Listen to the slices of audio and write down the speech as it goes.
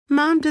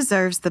Mom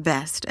deserves the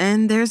best,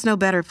 and there's no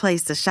better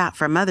place to shop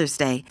for Mother's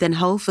Day than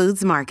Whole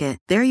Foods Market.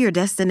 They're your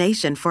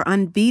destination for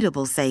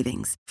unbeatable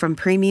savings, from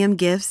premium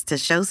gifts to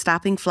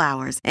show-stopping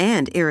flowers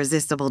and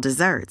irresistible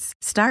desserts.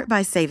 Start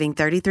by saving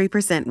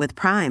 33% with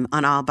Prime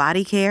on all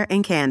body care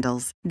and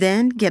candles.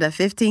 Then get a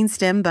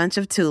 15-stem bunch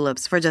of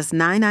tulips for just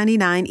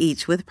 $9.99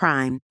 each with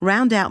Prime.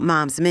 Round out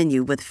Mom's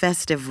menu with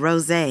festive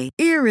rosé,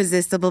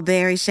 irresistible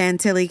berry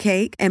chantilly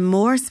cake, and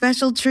more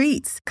special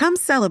treats. Come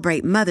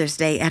celebrate Mother's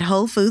Day at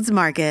Whole Foods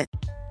Market.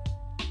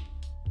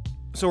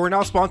 So we're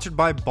now sponsored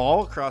by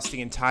Ball across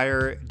the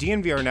entire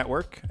DNVR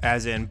network,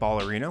 as in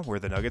Ball Arena, where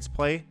the Nuggets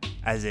play,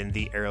 as in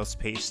the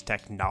Aerospace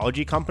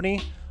Technology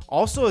Company,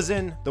 also as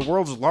in the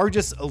world's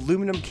largest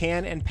aluminum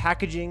can and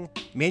packaging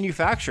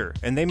manufacturer.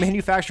 And they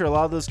manufacture a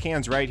lot of those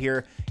cans right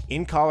here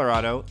in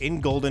Colorado, in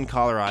Golden,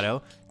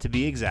 Colorado, to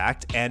be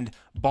exact. And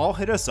Ball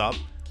hit us up.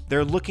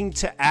 They're looking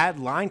to add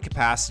line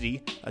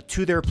capacity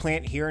to their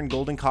plant here in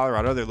Golden,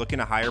 Colorado. They're looking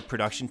to hire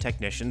production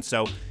technicians.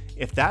 So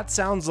if that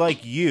sounds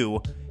like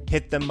you,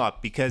 hit them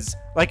up, because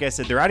like I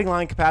said, they're adding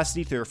line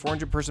capacity to their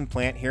 400-person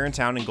plant here in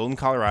town in Golden,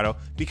 Colorado,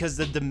 because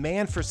the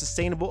demand for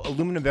sustainable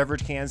aluminum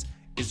beverage cans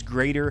is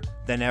greater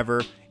than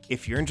ever.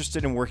 If you're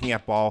interested in working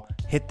at Ball,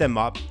 hit them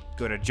up.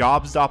 Go to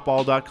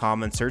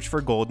jobs.ball.com and search for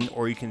Golden,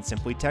 or you can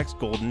simply text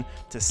Golden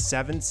to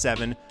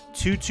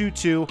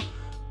 77222.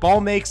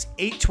 Ball makes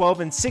 8,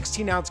 12, and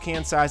 16-ounce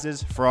can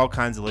sizes for all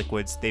kinds of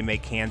liquids. They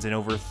make cans in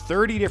over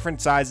 30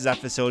 different sizes at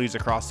facilities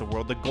across the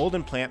world. The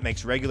Golden plant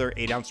makes regular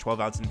 8-ounce,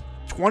 12-ounce, and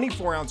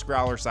 24-ounce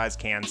growler-sized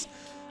cans.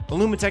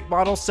 Illumitech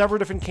bottles, several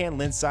different can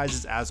lid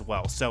sizes as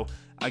well. So,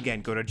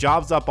 again, go to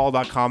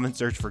jobs.ball.com and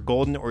search for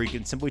Golden, or you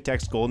can simply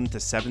text Golden to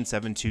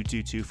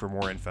 77222 for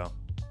more info.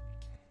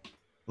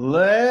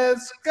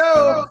 Let's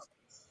go!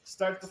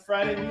 Start the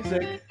Friday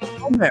music.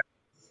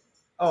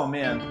 Oh,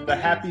 man. The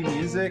happy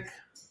music.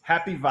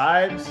 Happy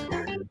vibes,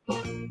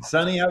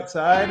 sunny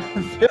outside.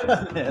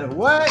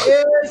 What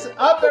is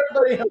up,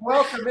 everybody? And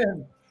welcome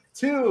in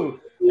to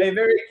a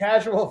very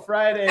casual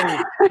Friday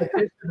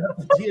edition of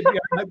the DNVR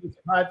Nuggets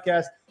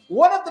podcast.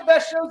 One of the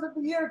best shows of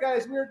the year,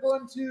 guys. We are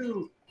going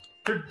to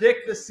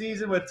predict the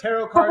season with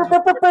tarot cards.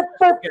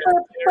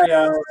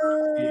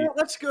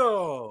 Let's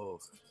go.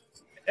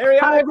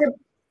 Ariana,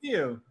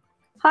 you.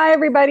 Hi,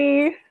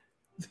 everybody.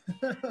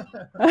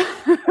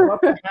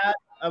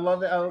 I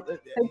love it.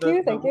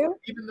 Thank you.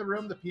 Even the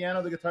room, the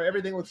piano, the guitar,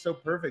 everything looks so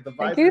perfect. The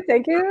vibe.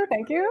 Thank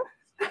you.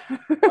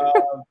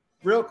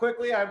 Real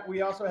quickly,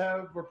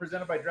 we're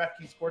presented by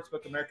DraftKings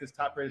Sportsbook, America's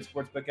top-rated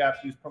sportsbook app.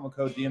 Use promo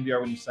code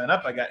DNVR when you sign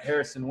up. I got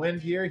Harrison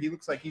Wind here. He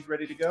looks like he's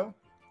ready to go.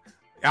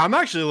 Yeah, I'm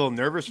actually a little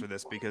nervous for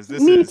this, because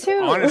this is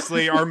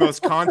honestly our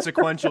most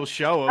consequential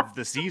show of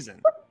the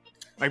season.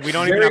 Like, we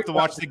don't even have to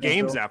watch the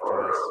games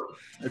after this.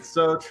 It's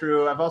so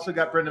true. I've also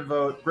got Brendan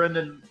Vogt.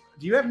 Brendan,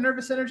 do you have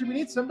nervous energy? We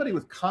need somebody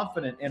with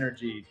confident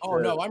energy. Oh,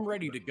 no, I'm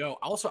ready to go.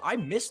 Also, I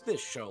missed this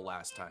show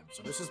last time,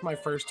 so this is my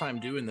first time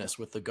doing this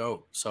with the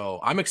GOAT. So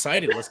I'm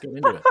excited. Let's get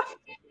into it.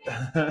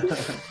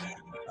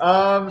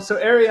 So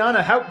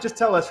Ariana, just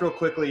tell us real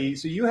quickly.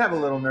 So you have a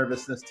little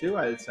nervousness too,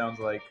 it sounds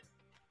like.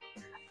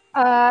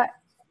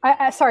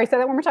 Sorry, say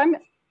that one more time.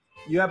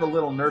 You have a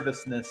little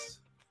nervousness.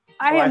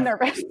 I am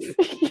nervous.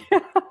 Yeah.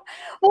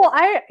 Well,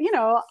 I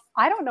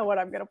don't know what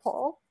I'm going to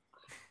pull.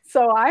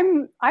 So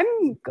I'm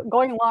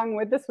going along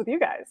with this with you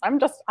guys. I'm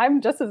just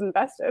as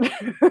invested.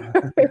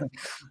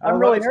 I'm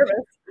really nervous.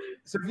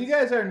 So if you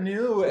guys are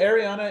new,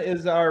 Ariana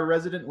is our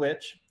resident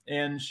witch,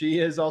 and she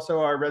is also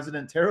our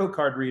resident tarot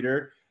card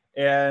reader.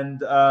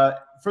 And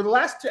for the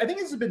last I think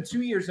this has been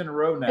 2 years in a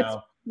row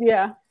now.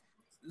 Yeah.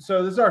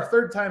 So this is our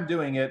third time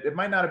doing it. It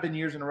might not have been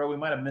years in a row. We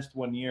might have missed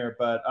 1 year,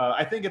 but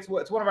I think it's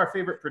one of our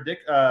favorite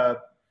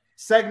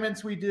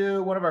segments we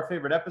do, one of our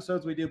favorite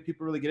episodes we do.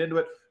 People really get into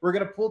it. We're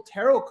going to pull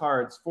tarot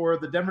cards for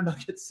the Denver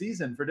Nuggets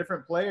season for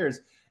different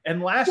players.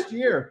 And last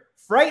year,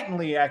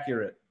 frighteningly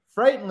accurate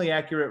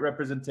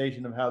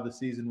representation of how the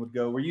season would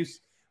go. Were you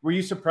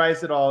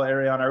surprised at all,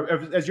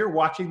 Ariana? As you're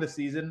watching the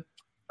season,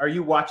 are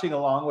you watching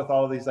along with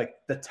all of these, like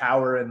the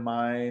tower in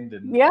mind?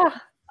 And yeah.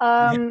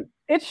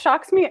 It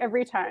shocks me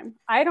every time.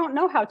 I don't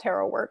know how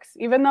tarot works,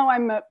 even though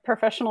I'm a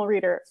professional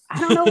reader. I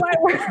don't know why it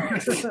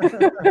works.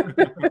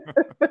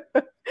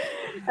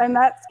 And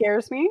that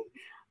scares me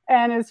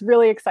and is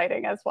really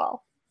exciting as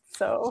well.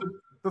 So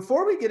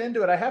before we get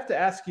into it, I have to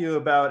ask you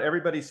about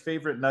everybody's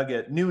favorite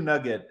new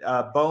nugget,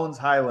 Bones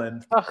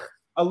Highland. Ugh.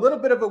 A little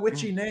bit of a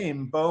witchy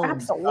name, Bones.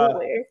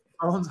 Absolutely.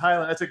 Bones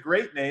Highland. That's a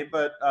great name,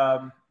 but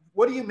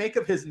what do you make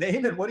of his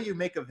name and what do you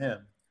make of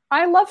him?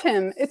 I love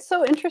him. It's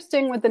so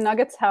interesting with the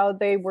Nuggets how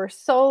they were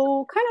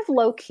so kind of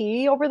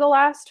low-key over the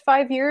last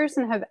 5 years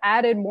and have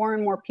added more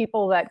and more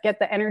people that get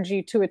the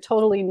energy to a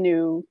totally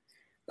new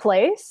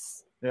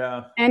place.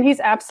 Yeah. And he's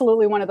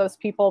absolutely one of those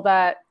people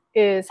that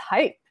is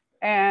hype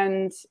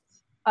and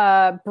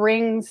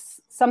brings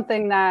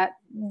something that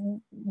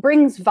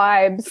brings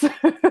vibes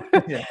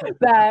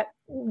that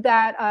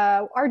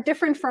are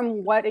different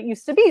from what it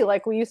used to be.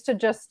 Like we used to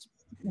just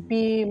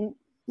be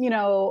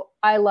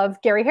I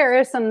love Gary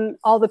Harris and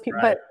all the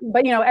people, Right.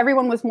 but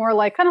everyone was more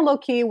like kind of low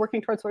key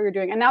working towards what you're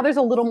doing. And now there's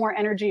a little more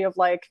energy of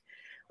like,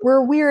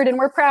 we're weird and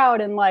we're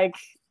proud and like,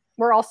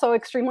 we're also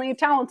extremely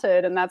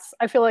talented. And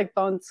I feel like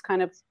Bones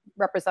kind of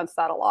represents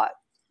that a lot.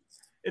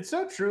 It's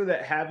so true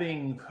that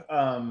having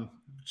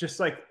just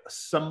like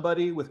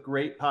somebody with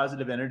great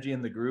positive energy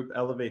in the group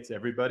elevates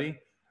everybody.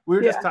 We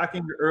were just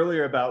talking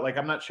earlier about like,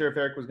 I'm not sure if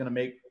Eric was going to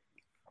make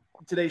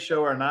today's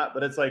show or not,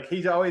 but it's like,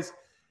 he's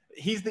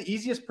the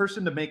easiest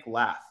person to make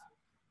laugh.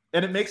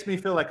 And it makes me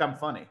feel like I'm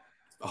funny.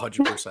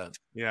 100%.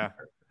 Yeah.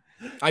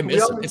 I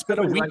miss it. It's been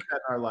a week like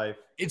that in our life.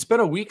 It's been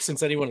a week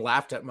since anyone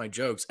laughed at my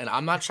jokes, and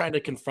I'm not trying to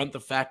confront the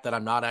fact that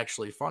I'm not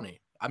actually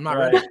funny. I'm not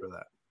ready for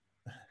that.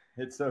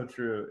 It's so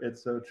true.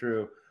 It's so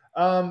true.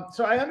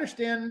 So I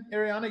understand,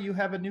 Ariana, you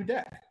have a new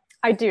deck.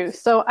 I do.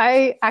 So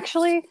I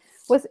actually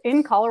was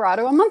in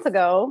Colorado a month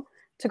ago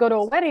to go to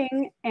a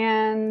wedding,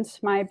 and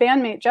my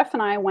bandmate Jeff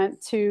and I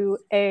went to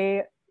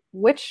a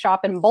witch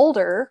shop in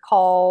Boulder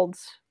called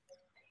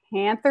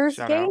Panther's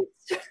Gate.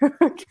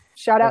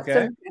 Shout out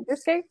to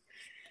Panther's Gate.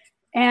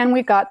 And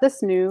we got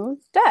this new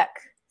deck.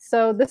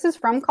 So this is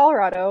from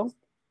Colorado.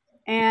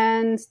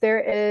 And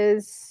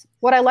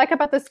what I like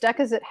about this deck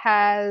is it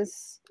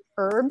has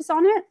herbs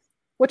on it,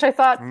 which I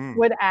thought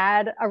would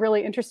add a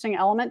really interesting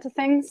element to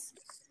things.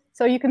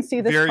 So you can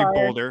see this very card.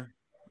 Boulder.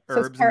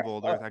 Herbs and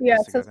Boulder.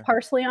 It says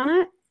parsley on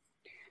it.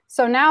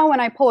 So now when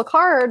I pull a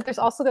card, there's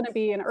also going to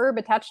be an herb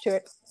attached to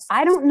it.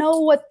 I don't know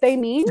what they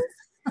mean.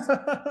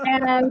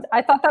 And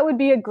I thought that would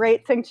be a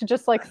great thing to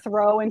just like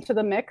throw into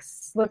the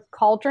mix, the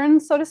cauldron,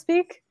 so to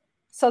speak,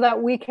 so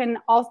that we can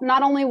also,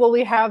 not only will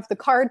we have the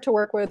card to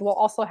work with, we'll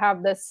also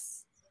have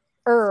this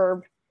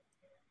herb.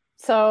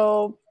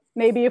 So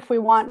maybe if we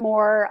want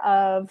more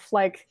of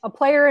like a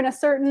player in a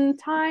certain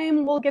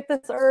time, we'll get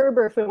this herb,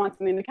 or if we want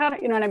something to count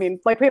it, you know what I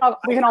mean? Like we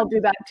can all do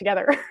that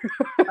together.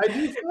 I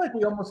do feel like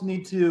we almost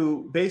need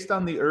to, based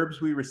on the herbs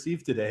we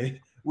received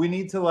today, we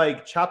need to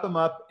like chop them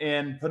up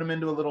and put them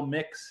into a little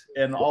mix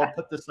and all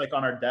put this like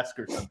on our desk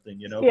or something,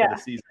 for the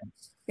season.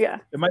 Yeah.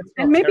 It might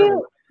smell and maybe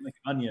terrible, like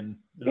onion.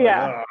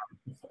 Yeah.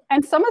 Like,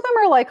 and some of them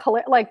are like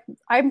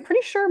I'm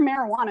pretty sure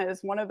marijuana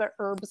is one of the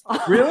herbs.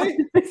 Really?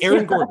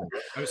 Aaron Gordon.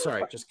 I'm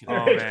sorry, just kidding.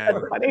 Oh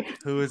man,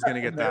 who is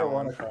gonna get that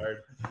one card?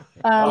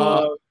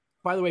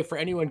 By the way, for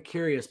anyone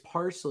curious,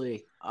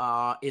 parsley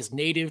is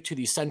native to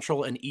the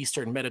central and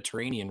eastern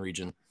Mediterranean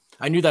region.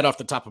 I knew that off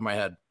the top of my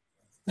head.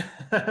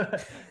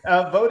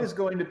 Vote is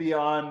going to be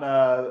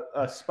on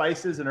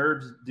spices and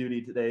herbs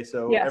duty today,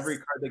 so every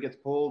card that gets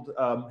pulled,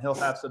 he'll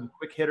have some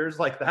quick hitters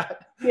like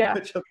that. Yeah,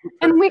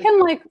 and we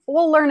can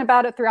we'll learn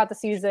about it throughout the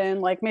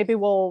season. Like maybe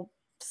we'll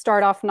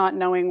start off not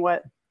knowing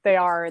what they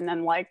are, and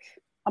then like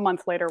a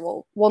month later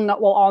we'll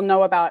all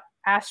know about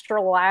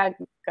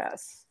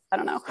astrolagus. I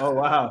don't know. Oh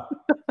wow.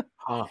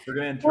 We're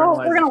gonna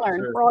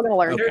learn. We're all gonna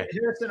learn. Okay.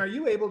 Harrison, are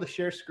you able to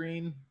share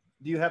screen?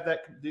 Do you have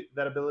that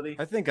ability?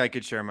 I think I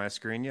could share my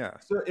screen. Yeah.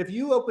 So if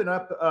you open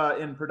up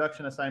in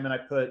production assignment, I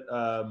put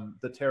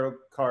the tarot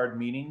card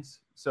meanings.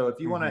 So if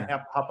you want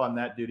to hop on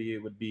that duty,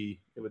 it would be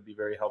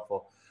very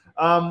helpful.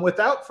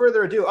 Without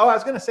further ado, I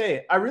was going to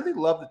say, I really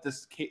love that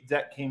this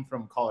deck came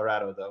from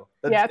Colorado, though.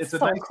 It's a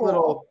so nice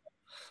cool.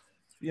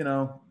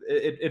 Little,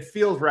 it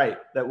feels right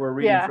that we're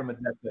reading from a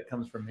deck that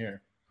comes from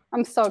here.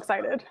 I'm so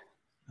excited.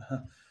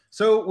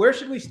 So where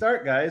should we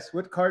start, guys?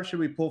 What card should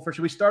we pull for?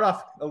 Should we start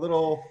off a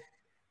little?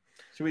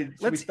 Should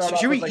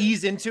we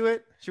ease into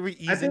it? Should we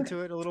ease into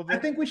it a little bit? I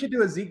think we should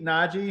do a Zeke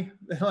Naji.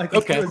 Do a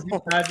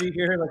Zeke Naji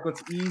here.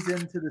 Let's ease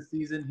into the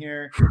season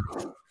here.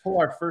 Pull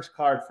our first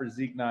card for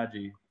Zeke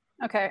Naji.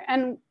 Okay,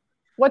 and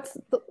what's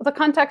the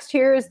context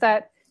here is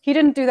that he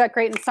didn't do that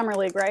great in Summer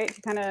League, right?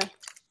 He kind of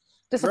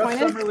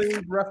disappointed. Rough Summer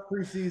League, rough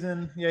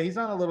preseason. Yeah, he's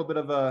on a little bit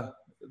of the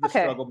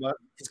struggle, but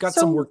he's got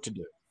some work to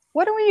do.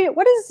 What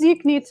does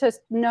Zeke need to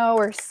know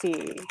or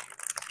see?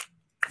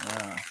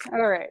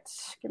 All right,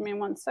 give me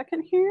 1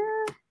 second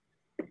here.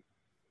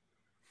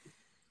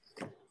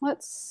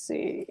 Let's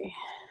see.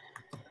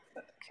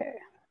 Okay.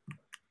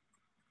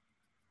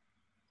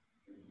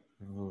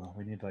 Ooh,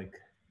 we need I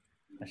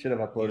should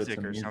have uploaded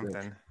some music.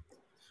 Something.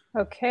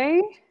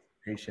 Okay.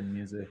 Haitian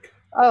music.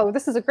 Oh,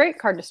 this is a great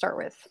card to start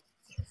with.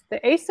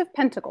 The Ace of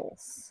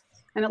Pentacles.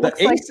 And it looks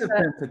the Ace of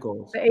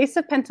Pentacles. The Ace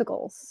of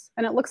Pentacles.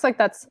 And it looks like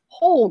that's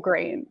whole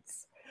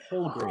grains.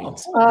 Whole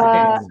grains.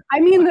 I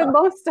mean, the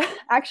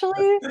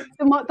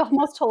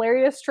most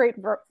hilarious,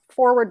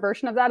 straightforward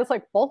version of that is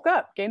like bulk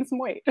up, gain some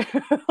weight,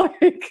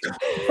 which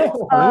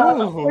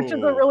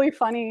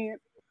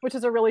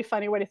is a really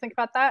funny way to think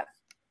about that.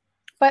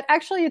 But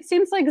actually, it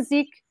seems like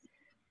Zeke,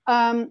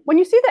 when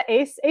you see the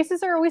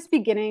aces are always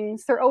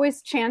beginnings. They're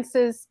always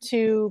chances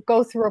to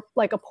go through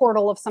a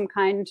portal of some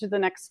kind into the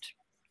next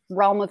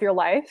realm of your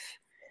life.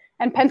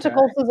 And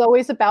Pentacles is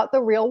always about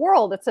the real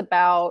world. It's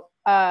about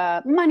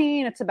money,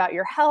 and it's about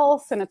your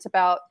health, and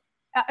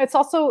it's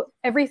also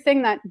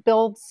everything that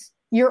builds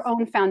your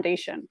own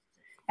foundation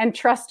and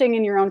trusting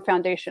in your own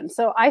foundation.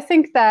 So I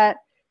think that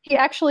he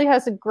actually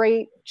has a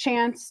great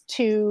chance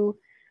to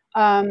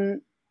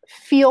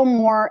feel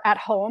more at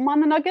home on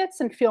the Nuggets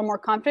and feel more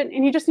confident.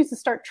 And he just needs to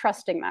start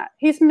trusting that.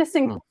 He's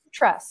missing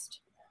trust.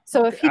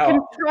 So if he can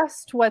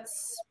trust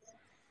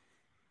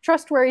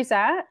where he's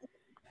at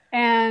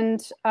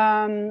and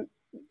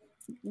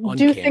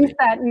do things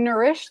that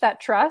nourish that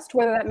trust,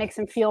 whether that makes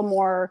him feel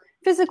more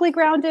physically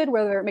grounded,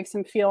 whether it makes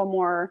him feel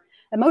more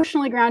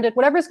emotionally grounded,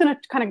 whatever's going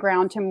to kind of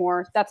ground him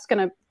more, that's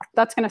going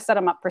to set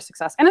him up for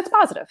success. And it's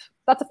positive.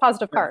 That's a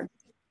positive card.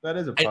 That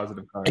is a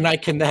positive card. And I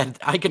can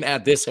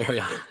add this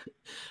area.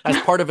 As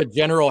part of a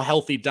general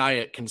healthy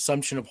diet,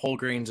 consumption of whole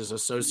grains is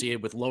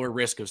associated with lower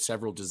risk of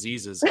several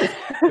diseases.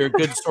 They're a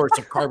good source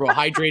of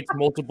carbohydrates,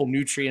 multiple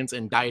nutrients,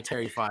 and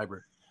dietary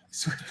fiber.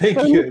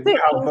 Thank you.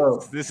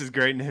 This is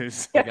great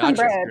news. Get some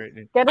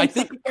bread. I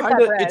think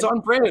it's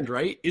on brand,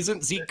 right?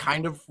 Isn't Zeke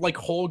kind of like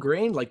whole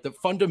grain, like the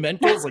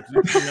fundamentals, like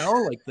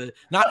like the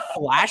not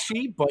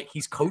flashy, but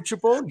he's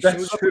coachable. He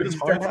That's true. He's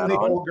definitely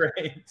whole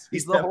grain.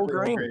 He's the whole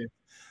grain.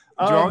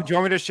 Do you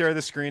want me to share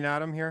the screen,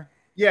 Adam? Here.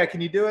 Yeah, can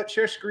you do it?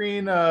 Share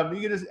screen.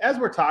 You can just, as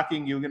we're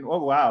talking, you can.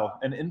 Oh wow,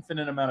 an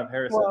infinite amount of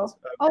Harrisons.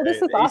 Okay. Oh,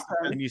 this is awesome.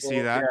 Can you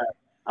see that? Yeah.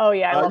 Oh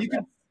yeah, I love this.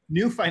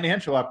 New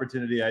financial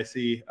opportunity, I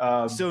see.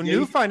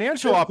 New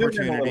financial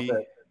opportunity.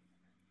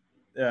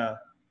 Yeah.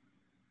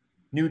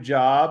 New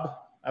job.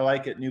 I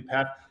like it. New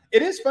path.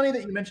 It is funny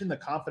that you mentioned the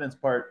confidence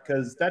part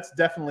because that's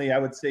definitely, I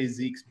would say,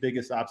 Zeke's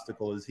biggest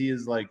obstacle is he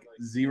is like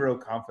zero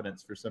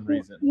confidence for some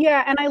reason.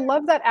 Yeah, and I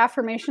love that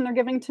affirmation they're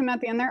giving to him at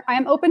the end there. I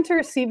am open to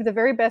receive the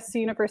very best the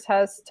universe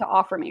has to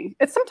offer me.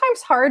 It's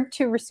sometimes hard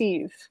to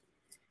receive.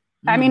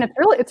 I mean,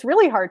 it's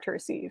really hard to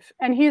receive.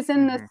 And he's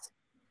in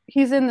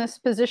this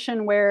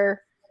position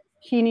where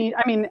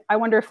I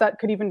wonder if that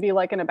could even be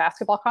like in a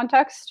basketball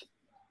context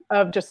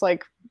of just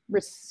like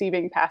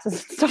receiving passes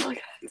and stuff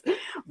like that.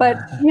 But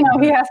he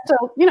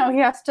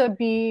has to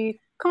be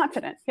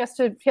confident. He has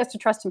to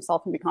trust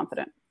himself and be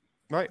confident.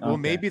 Right. Well,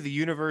 maybe the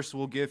universe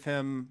will give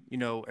him,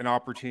 an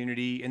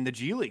opportunity in the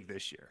G League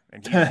this year,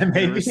 and he's going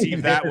to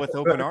receive that with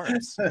open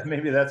arms.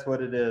 Maybe that's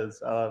what it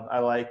is. I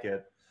like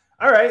it.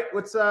 All right.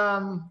 What's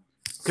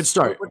good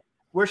start?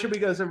 Where should we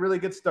go? It's a really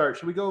good start.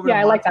 Should we go over?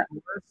 Yeah, I like that.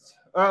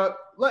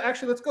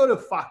 Actually, let's go to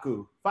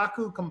Facu.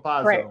 Facu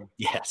Campazzo. Right.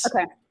 Yes.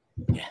 Okay.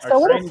 Yes. So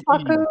what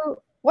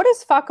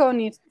does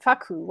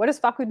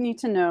Facu need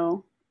to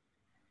know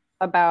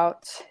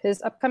about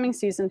his upcoming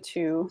season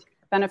to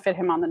benefit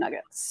him on the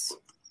Nuggets?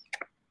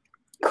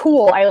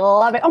 Cool. I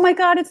love it. Oh my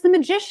God, it's the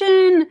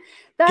magician.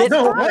 That's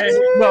no,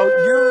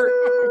 you're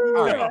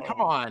all right.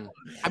 Come on.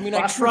 I mean,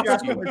 I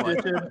trust you.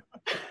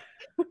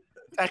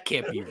 That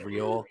can't be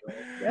real.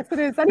 Yes, it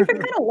is. That kind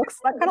of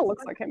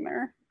looks like him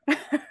there.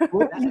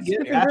 What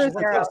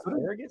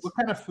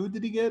kind of food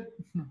did he get?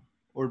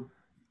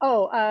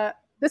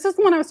 This is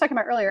the one I was talking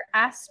about earlier.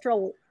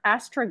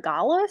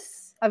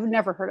 Astragalus. I've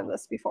never heard of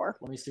this before.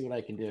 Let me see what I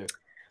can do.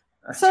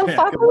 So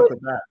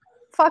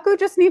Facu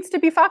just needs to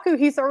be Facu.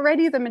 He's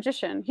already the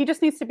magician. He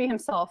just needs to be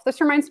himself.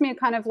 This reminds me of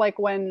kind of like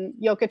when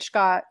Jokic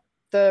got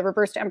the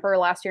reversed emperor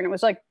last year, and it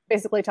was like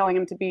basically telling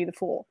him to be the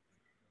fool.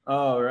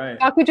 Oh, right.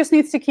 Facu just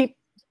needs to keep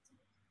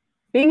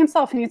being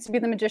himself. He needs to be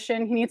the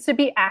magician. He needs to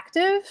be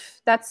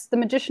active. The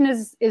magician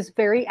is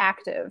very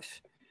active,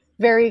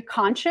 very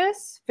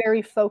conscious,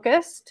 very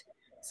focused.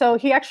 So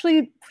he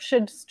actually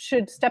should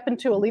step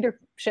into a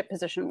leadership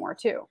position more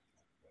too.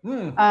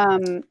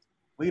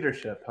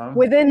 Leadership, huh?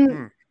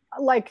 Within,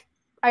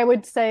 I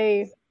would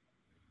say,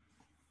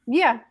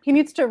 yeah, he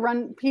needs to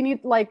run.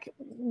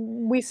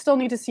 We still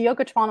need to see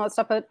Jokic on all that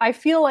stuff, but I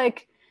feel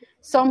like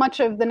so much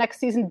of the next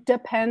season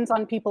depends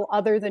on people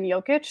other than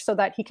Jokic so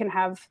that he can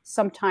have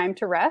some time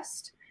to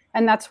rest.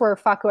 And that's where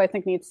Facu, I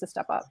think, needs to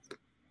step up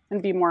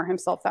and be more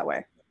himself that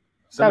way.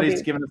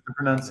 Somebody's giving us the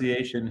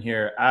pronunciation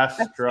here.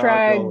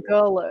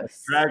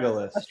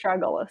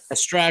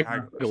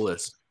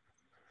 Astragalus.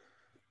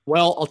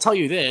 Well, I'll tell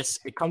you this.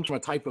 It comes from a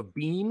type of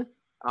bean.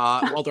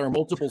 While there are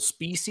multiple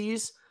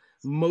species,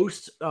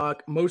 most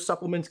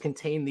supplements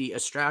contain the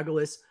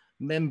Astragalus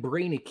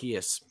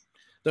membranaceus.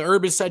 The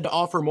herb is said to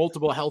offer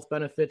multiple health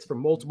benefits for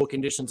multiple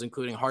conditions,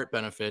 including heart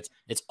benefits.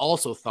 It's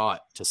also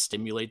thought to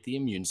stimulate the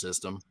immune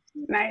system.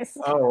 Nice.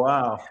 Oh,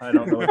 wow. I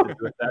don't know what to do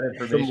with that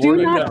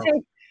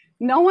information.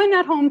 No one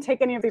at home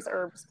take any of these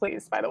herbs,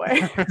 please, by the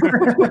way.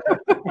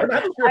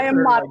 I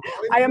am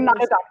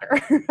not a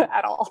doctor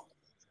at all.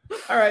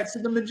 All right,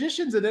 so the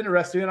magician's an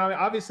interesting, and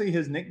obviously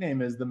his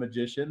nickname is the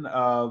magician.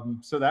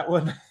 So that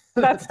one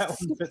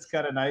fits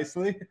kind of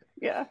nicely.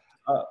 Yeah.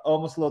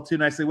 Almost a little too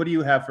nicely. What do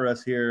you have for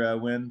us here,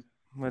 Wind?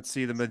 Let's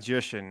see the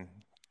magician.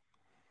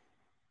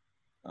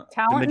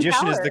 Talent. The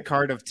magician and is power. the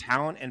card of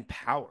talent and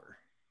power.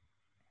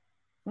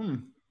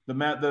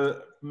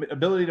 The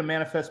ability to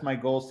manifest my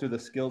goals through the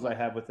skills I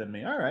have within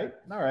me. All right,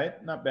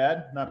 not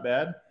bad.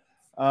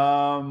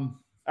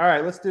 All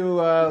right, let's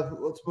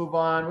move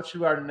on. What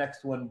should our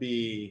next one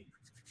be?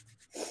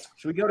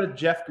 Should we go to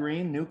Jeff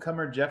Green,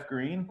 newcomer Jeff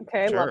Green?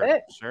 Okay, love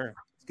it. Sure.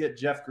 Let's get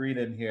Jeff Green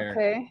in here.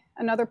 Okay,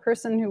 another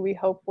person who we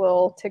hope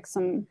will take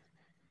some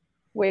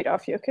weight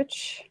off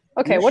Jokic.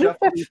 Okay, what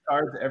shuffle these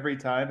cards every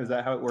time? Is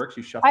that how it works?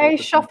 You shuffle. I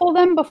shuffle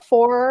them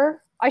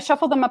before I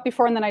shuffle them up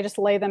before and then I just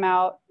lay them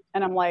out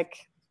and I'm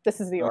like, this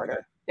is the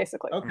order,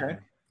 basically. Okay.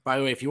 By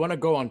the way, if you want to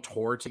go on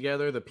tour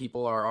together, the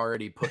people are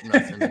already putting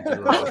us in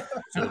the row.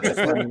 So just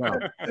let me know.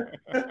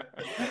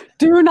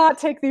 Do not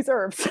take these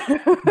herbs.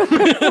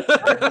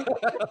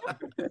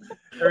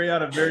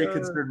 Ariana, very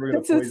concerned we're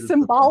going to This is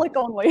symbolic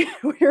only.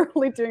 We're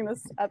only doing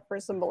this for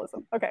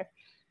symbolism. Okay.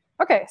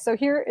 Okay, so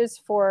here is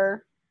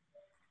for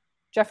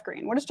Jeff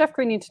Green. What does Jeff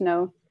Green need to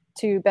know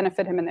to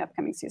benefit him in the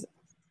upcoming season?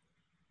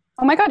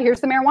 Oh my God, here's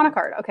the marijuana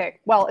card. Okay,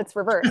 well, it's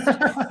reversed.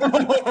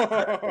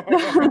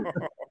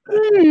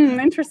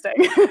 Interesting.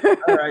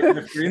 All right,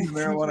 Jeff Green's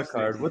marijuana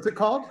card. What's it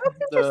called? That's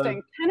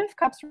interesting. 10 of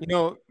Cups. You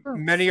know,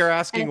 many are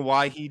asking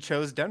why he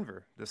chose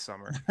Denver this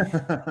summer.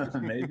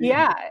 Maybe.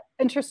 Yeah,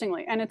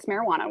 interestingly. And it's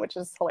marijuana, which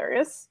is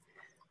hilarious.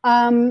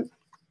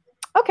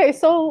 Okay,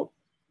 so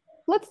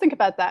let's think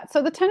about that.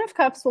 So the 10 of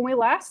Cups, when we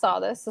last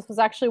saw this was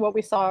actually what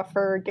we saw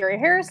for Gary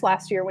Harris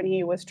last year when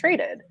he was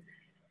traded.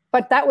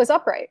 But that was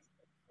upright.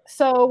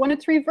 So when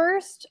it's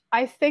reversed,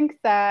 I think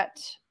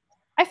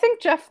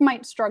Jeff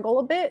might struggle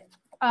a bit.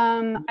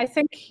 I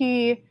think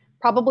he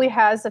probably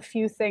has a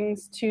few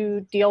things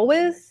to deal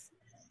with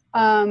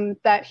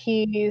that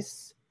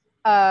he's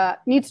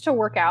needs to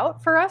work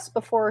out for us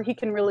before he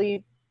can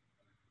really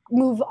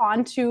move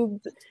on to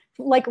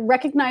like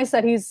recognize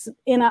that he's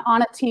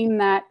on a team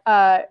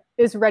that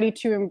is ready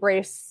to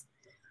embrace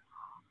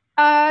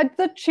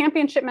the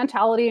championship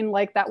mentality and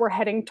like that we're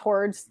heading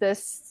towards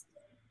this.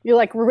 You're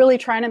like really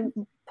trying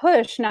to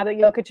push now that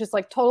Jokic is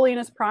like totally in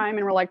his prime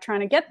and we're like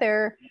trying to get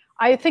there.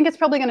 I think it's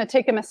probably going to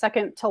take him a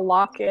second to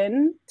lock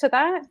in to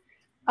that.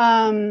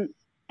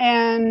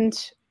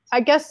 And I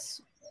guess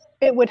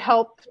it would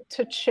help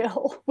to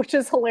chill, which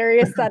is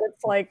hilarious that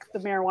it's like the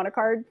marijuana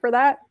card for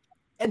that.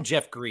 And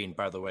Jeff Green,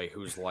 by the way,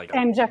 who's like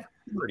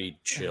pretty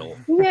chill.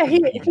 Yeah, he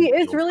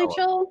is really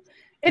chill.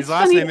 His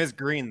last name is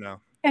Green,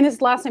 though. And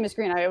his last name is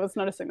Green. I was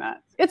noticing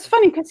that. It's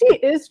funny because he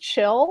is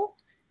chill.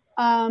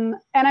 And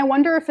I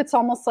wonder if it's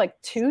almost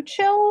like too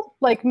chill,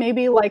 like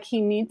maybe like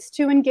he needs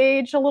to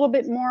engage a little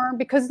bit more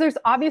because there's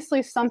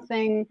obviously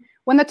something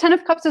when the 10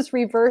 of Cups is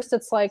reversed,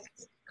 it's like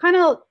kind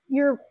of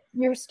you're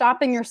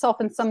stopping yourself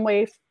in some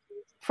way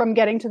from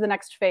getting to the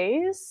next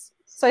phase.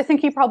 So I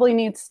think he probably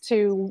needs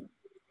to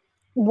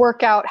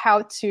work out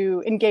how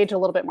to engage a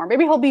little bit more.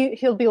 Maybe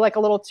he'll be like a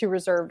little too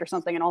reserved or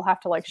something and I'll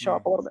have to like show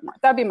up a little bit more.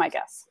 That'd be my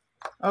guess.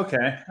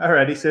 Okay.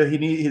 Alrighty. So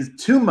he's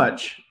too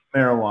much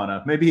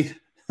marijuana. Maybe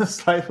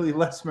slightly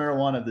less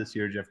marijuana this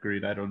year, Jeff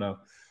Green. I don't know.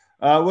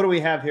 What do we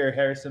have here,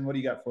 Harrison? What do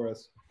you got for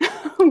us?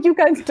 You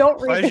guys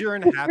don't read pleasure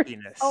and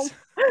happiness.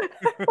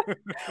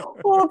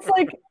 Well, it's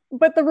like,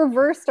 but the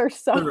reversed are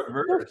so. The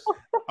reverse.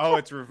 Oh,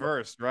 it's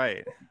reversed,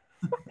 right?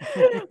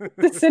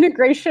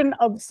 Disintegration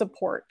of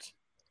support.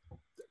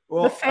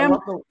 Well,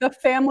 the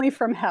family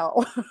from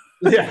hell.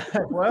 Yeah.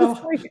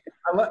 Well,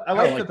 I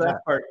like the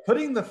best part.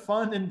 Putting the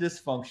fun in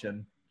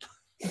dysfunction.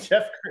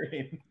 Jeff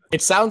Green.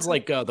 It sounds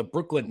like the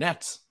Brooklyn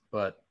Nets,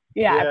 but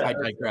yeah, I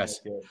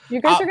digress.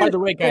 You guys are by the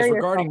way, guys,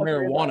 regarding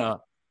marijuana,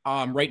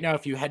 right now,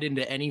 if you head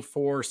into any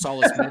 4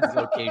 Solace Meds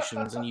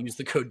locations and use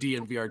the code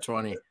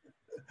DNVR20,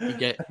 you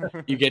get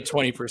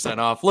 20%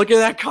 off. Look at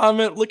that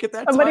comment. Look at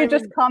that. Somebody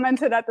just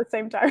commented at the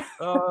same time.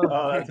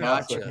 Oh, that's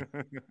gotcha.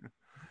 Awesome.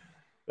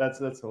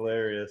 That's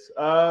hilarious.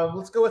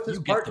 Let's go with his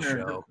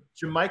partner,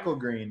 Jamichael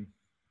Green.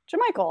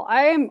 Jamichael,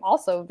 I am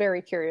also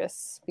very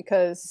curious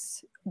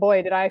because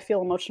boy, did I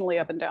feel emotionally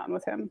up and down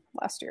with him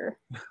last year.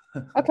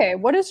 Okay,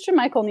 what does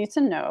Jamichael need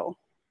to know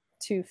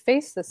to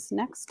face this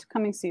next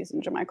coming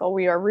season, Jamichael?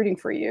 We are rooting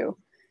for you.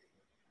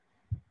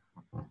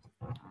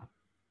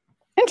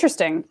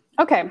 Interesting.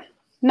 Okay,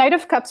 Knight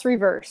of Cups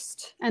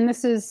reversed, and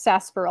this is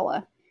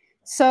sarsaparilla.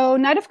 So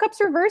Knight of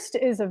Cups reversed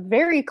is a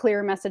very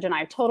clear message, and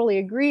I totally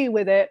agree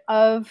with it,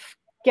 of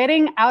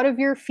getting out of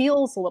your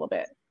feels a little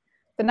bit.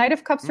 The Knight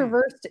of Cups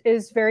reversed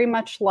is very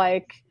much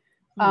like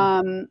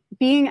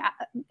being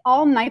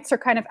all knights are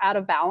kind of out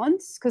of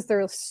balance because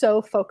they're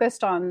so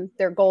focused on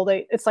their goal.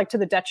 It's like to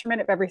the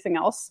detriment of everything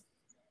else.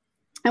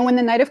 And when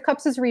the Knight of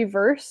Cups is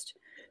reversed,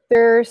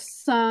 there's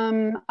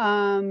some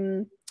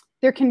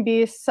there can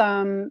be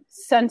some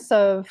sense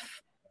of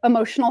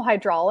emotional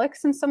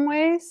hydraulics in some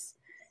ways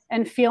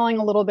and feeling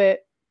a little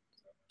bit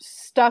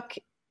stuck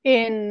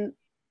in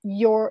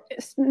your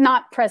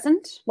not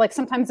present. Like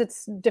sometimes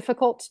it's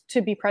difficult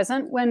to be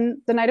present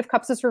when the Knight of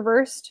Cups is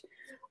reversed.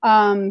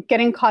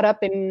 Getting caught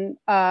up in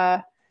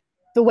the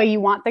way you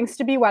want things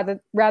to be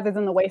rather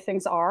than the way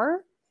things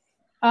are.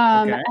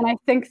 And I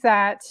think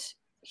that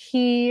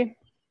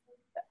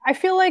I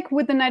feel like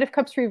with the Knight of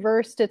Cups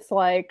reversed, it's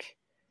like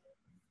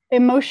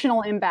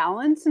emotional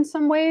imbalance in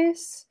some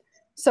ways.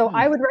 So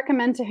I would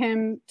recommend to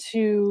him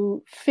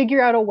to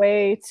figure out a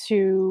way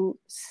to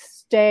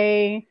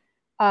stay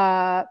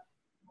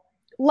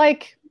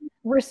like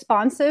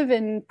responsive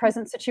in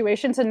present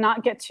situations and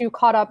not get too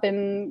caught up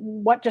in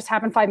what just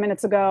happened 5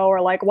 minutes ago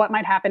or like what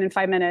might happen in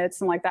 5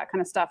 minutes and like that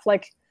kind of stuff.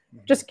 Like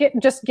just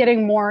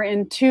getting more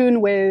in tune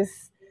with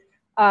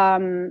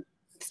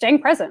staying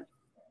present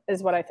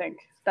is what I think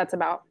that's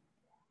about.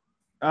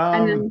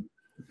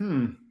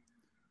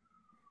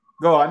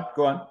 Go on.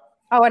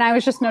 Oh, and I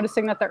was just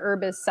noticing that the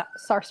herb is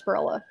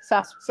sarsaparilla.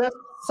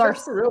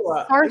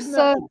 Sarsaparilla.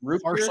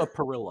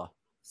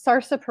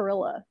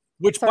 Sarsaparilla.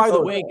 Which, by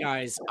the way,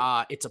 guys,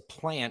 it's a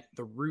plant.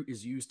 The root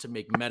is used to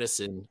make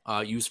medicine,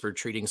 used for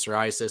treating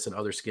psoriasis and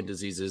other skin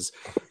diseases,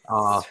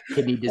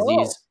 kidney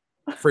disease,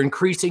 for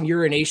increasing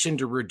urination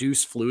to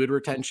reduce fluid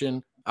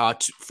retention,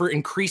 for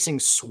increasing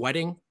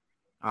sweating.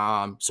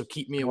 So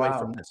keep me away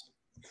from this.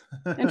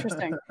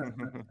 Interesting.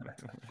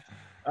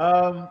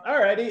 All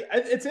righty.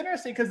 It's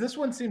interesting because this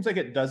one seems like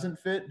it doesn't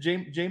fit.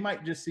 J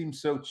might just seem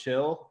so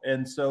chill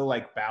and so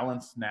like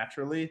balanced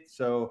naturally.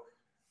 So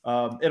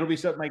it'll be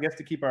something, I guess,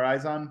 to keep our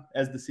eyes on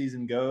as the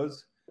season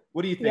goes.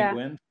 What do you think,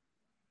 Wind?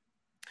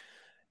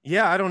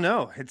 Yeah, I don't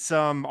know. It's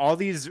all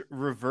these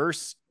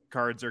reverse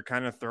cards are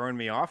kind of throwing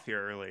me off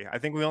here early. I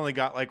think we only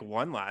got like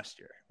one last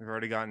year. We've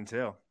already gotten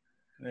two.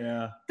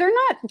 Yeah. They're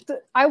not,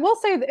 I will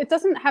say that it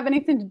doesn't have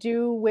anything to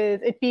do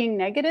with it being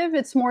negative.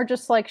 It's more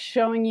just like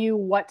showing you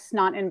what's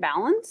not in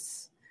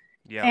balance.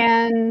 Yeah.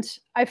 And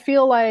I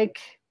feel like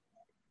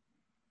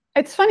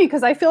it's funny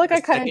because I feel like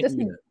I kind of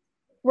what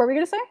were we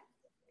going to say?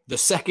 The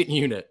second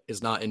unit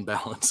is not in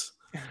balance.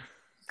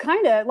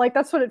 Kind of like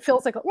that's what it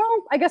feels like.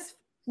 I guess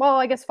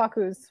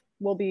Faku's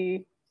will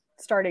be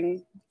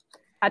starting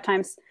at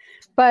times,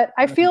 but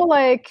I feel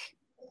like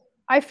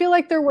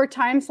there were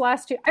times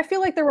last year. I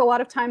feel like there were a lot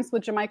of times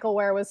with JaMychal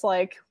where it was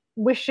like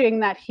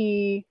wishing that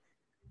he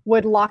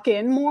would lock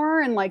in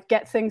more and like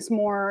get things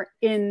more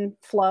in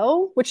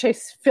flow, which I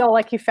feel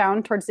like he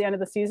found towards the end of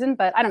the season.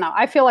 But I don't know.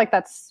 I feel like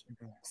that's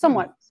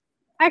somewhat.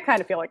 I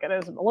kind of feel like it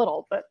is a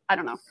little, but I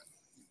don't know.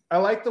 I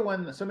like the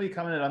one somebody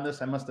commented on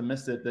this. I must have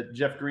missed it. That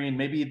Jeff Green,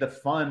 maybe the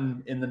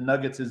fun in the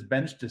Nuggets is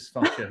bench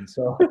dysfunction.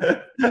 So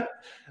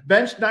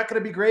bench not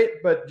going to be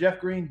great, but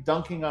Jeff Green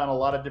dunking on a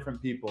lot of different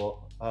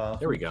people.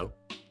 There we go.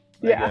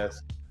 I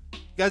guess.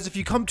 Guys, if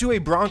you come to a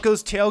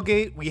Broncos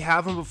tailgate, we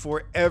have them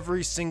before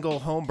every single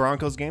home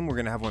Broncos game. We're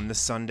going to have one this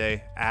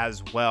Sunday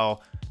as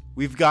well.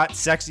 We've got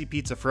sexy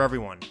pizza for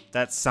everyone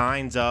that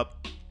signs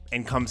up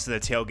and comes to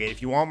the tailgate.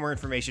 If you want more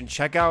information,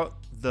 check out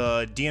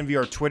the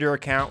DNVR Twitter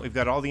account. We've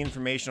got all the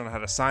information on how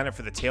to sign up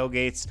for the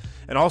tailgates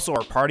and also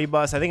our party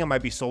bus. I think it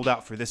might be sold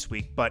out for this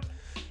week, but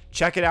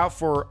check it out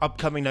for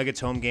upcoming Nuggets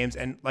home games.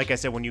 And like I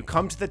said, when you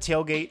come to the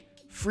tailgate,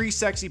 free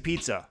sexy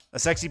pizza. A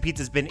sexy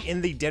pizza has been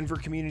in the Denver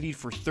community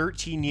for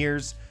 13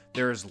 years.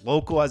 They're as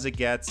local as it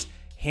gets.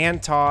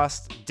 Hand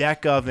tossed,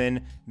 deck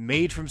oven,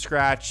 made from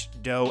scratch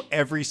dough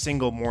every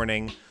single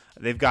morning.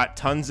 They've got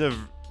tons of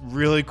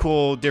really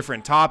cool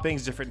different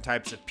toppings, different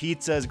types of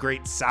pizzas,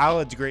 great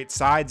salads, great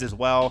sides as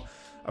well.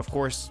 Of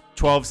course,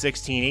 12,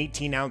 16,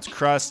 18 ounce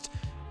crust.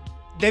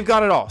 They've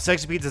got it all.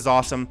 Sexy Pizza is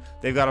awesome.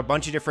 They've got a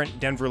bunch of different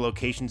Denver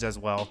locations as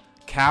well.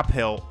 Cap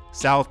Hill,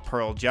 South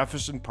Pearl,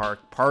 Jefferson Park,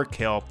 Park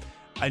Hill,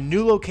 a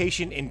new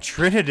location in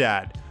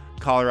Trinidad,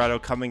 Colorado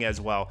coming as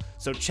well.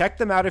 So check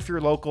them out if you're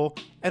local.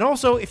 And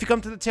also, if you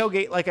come to the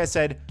tailgate, like I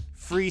said,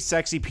 free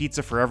sexy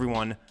pizza for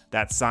everyone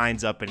that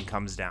signs up and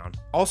comes down.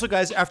 Also,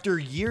 guys, after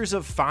years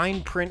of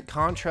fine print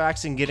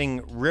contracts and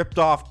getting ripped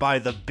off by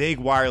the big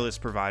wireless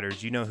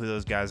providers, you know who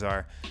those guys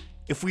are.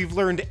 If we've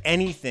learned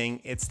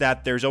anything, it's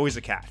that there's always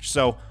a catch.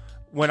 So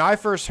when I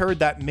first heard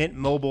that Mint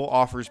Mobile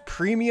offers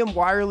premium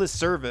wireless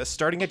service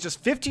starting at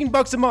just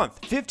 $15 a month,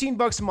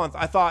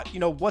 I thought,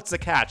 what's the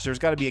catch? There's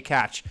got to be a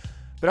catch.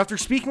 But after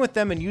speaking with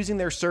them and using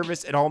their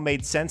service, it all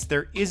made sense.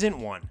 There isn't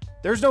one.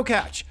 There's no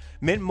catch.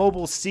 Mint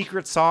Mobile's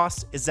secret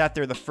sauce is that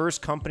they're the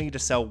first company to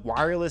sell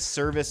wireless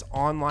service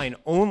online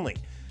only.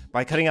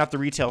 By cutting out the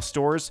retail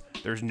stores,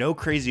 there's no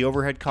crazy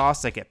overhead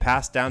costs that get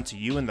passed down to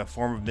you in the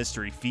form of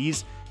mystery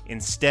fees.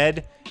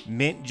 Instead,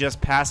 Mint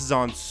just passes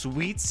on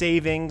sweet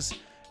savings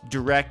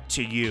direct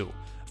to you.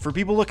 For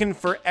people looking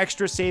for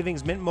extra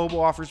savings, Mint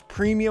Mobile offers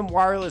premium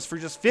wireless for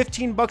just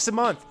 $15 a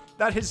month.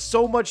 That is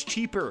so much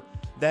cheaper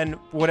than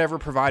whatever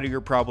provider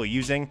you're probably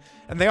using.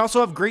 And they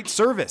also have great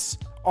service.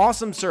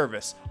 Awesome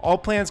service. All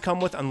plans come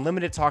with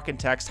unlimited talk and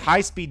text,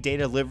 high-speed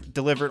data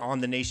delivered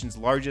on the nation's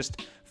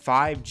largest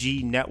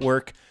 5G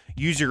network.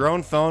 Use your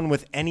own phone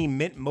with any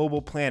Mint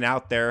Mobile plan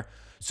out there.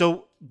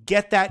 So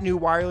get that new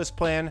wireless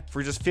plan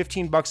for just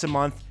 $15 a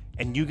month,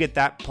 and you get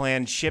that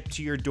plan shipped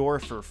to your door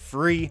for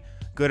free.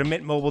 Go to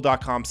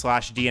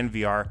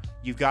mintmobile.com/DNVR.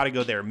 You've got to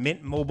go there,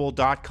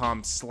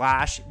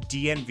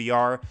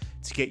 mintmobile.com/DNVR,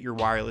 to get your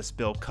wireless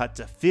bill cut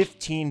to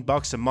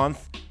 $15 a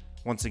month.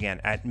 Once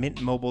again, at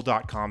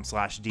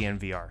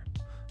mintmobile.com/DNVR.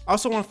 I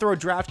also want to throw a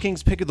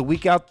DraftKings pick of the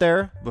week out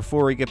there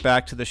before we get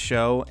back to the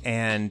show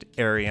and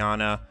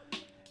Ariana.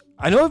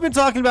 I know we've been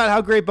talking about how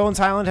great Bones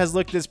Hyland has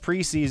looked this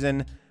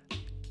preseason.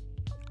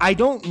 I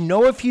don't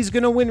know if he's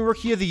going to win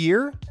Rookie of the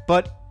Year,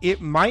 but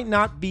it might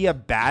not be a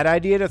bad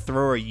idea to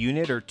throw a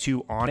unit or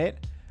two on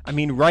it. I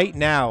mean, right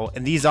now,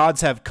 and these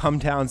odds have come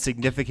down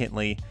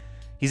significantly,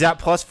 he's at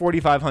plus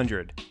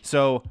 4,500.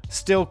 So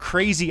still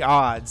crazy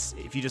odds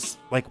if you just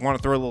want to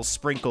throw a little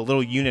sprinkle, a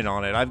little unit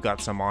on it. I've got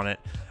some on it.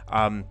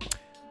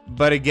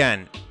 But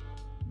again,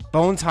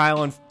 Bones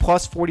Hyland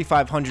plus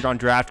 4,500 on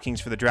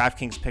DraftKings for the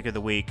DraftKings pick of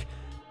the week.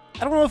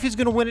 I don't know if he's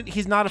going to win it.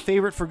 He's not a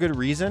favorite for good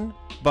reason,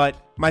 but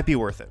might be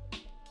worth it.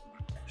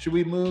 Should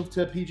we move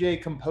to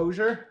PJ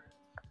Composure?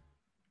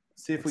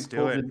 See if we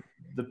pull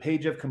the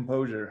page of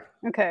composure.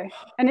 Okay.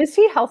 And is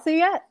he healthy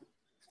yet?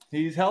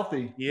 He's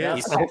healthy. Yeah,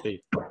 He's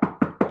healthy.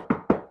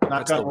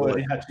 Knock on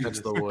wood.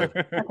 That's the wood.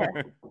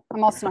 Okay.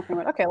 I'm also knocking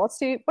wood. Okay, let's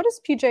see. What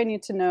does PJ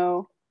need to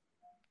know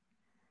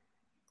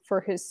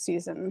for his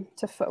season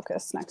to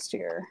focus next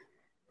year?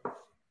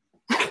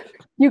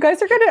 You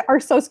guys are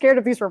so scared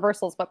of these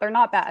reversals, but they're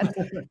not bad.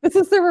 This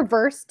is the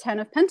reverse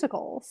 10 of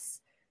Pentacles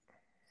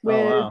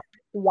with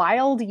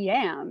Wild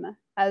Yam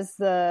as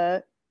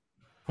the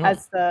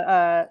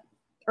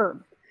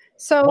herb.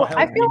 So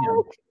I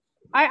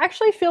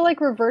actually feel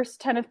like reverse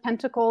 10 of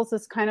Pentacles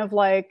is kind of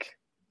like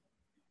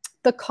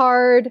the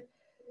card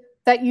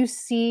that you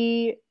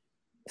see.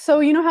 So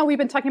you know how we've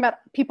been talking about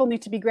people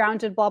need to be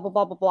grounded, blah, blah,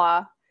 blah, blah,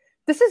 blah.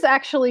 This is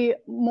actually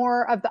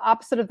more of the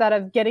opposite of that,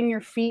 of getting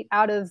your feet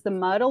out of the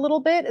mud a little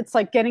bit. It's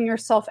like getting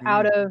yourself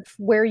out of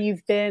where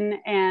you've been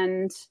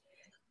and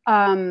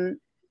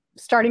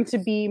starting to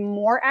be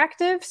more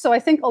active. So I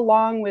think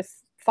along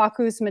with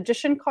Faku's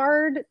Magician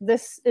card,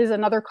 this is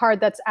another card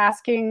that's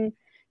asking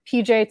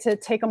PJ to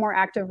take a more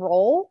active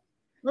role.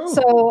 Ooh.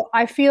 So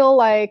I feel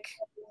like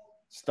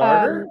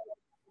starter?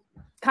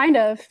 Kind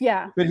of,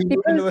 yeah. Could he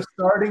move into a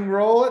starting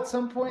role at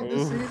some point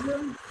this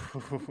season?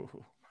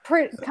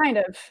 Kind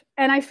of.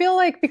 And I feel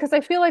like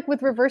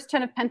with reverse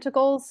 10 of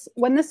Pentacles,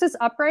 when this is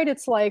upright,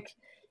 it's like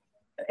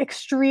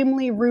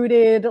extremely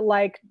rooted,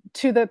 like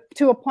to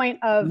a point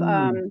of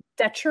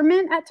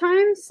detriment at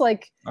times,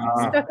 like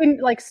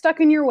stuck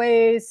in your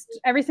ways,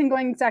 everything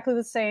going exactly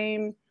the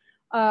same,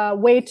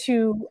 way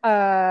too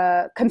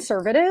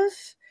conservative.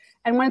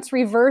 And when it's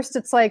reversed,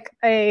 it's like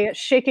a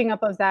shaking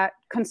up of that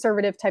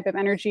conservative type of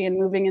energy and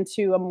moving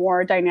into a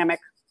more dynamic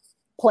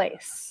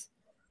place.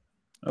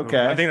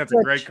 Okay. I think that's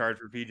a great card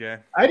for PJ.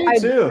 I do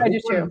too. I do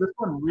too. This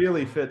one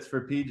really fits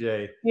for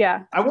PJ.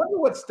 Yeah. I wonder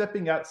what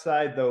stepping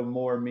outside though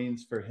more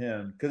means for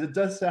him, because it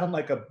does sound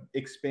like a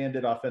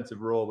expanded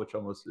offensive role, which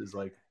almost is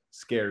like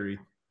scary.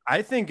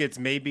 I think it's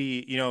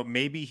maybe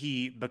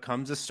he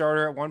becomes a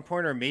starter at one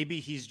point, or maybe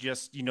he's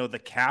just,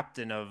 the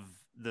captain of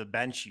the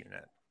bench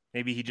unit.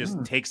 Maybe he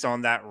just takes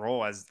on that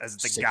role as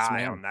the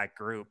guy on that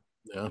group.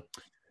 Yeah.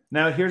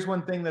 Now, here's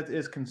one thing that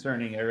is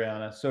concerning,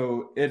 Ariana.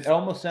 So it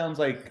almost sounds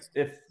like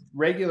if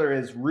regular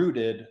is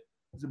rooted,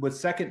 would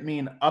second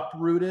mean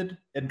uprooted?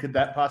 And could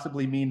that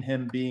possibly mean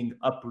him being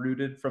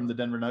uprooted from the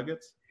Denver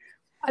Nuggets?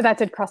 That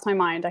did cross my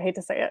mind. I hate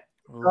to say it.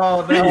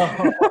 Oh, no.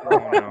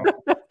 Oh, no.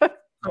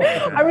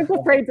 I was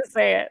afraid to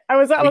say it. I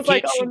was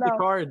like, oh, no. The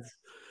cards.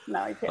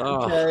 No, I can't.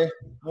 Okay.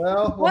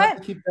 Well, we'll have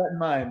to keep that in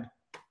mind.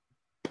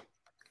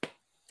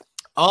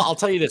 I'll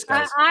tell you this,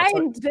 guys.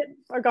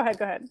 Go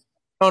ahead.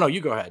 No,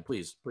 you go ahead,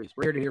 please. We're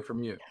here to hear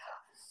from you.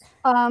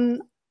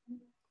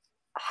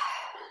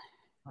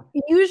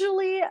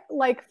 Usually,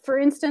 like for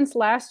instance,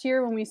 last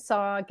year when we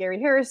saw Gary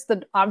Harris,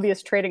 the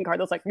obvious trading card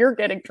was like, "You're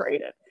getting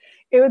traded."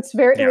 That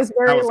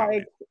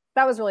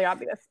was really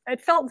obvious.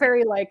 It felt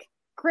very like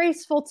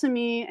graceful to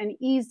me and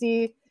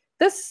easy.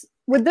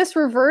 With this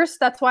reverse,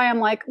 that's why I'm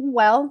like,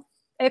 well,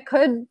 it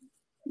could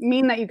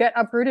mean that you get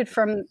uprooted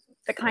from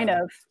the kind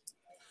of.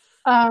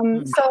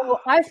 So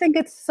I think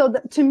it's so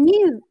that to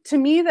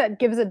me that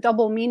gives a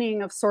double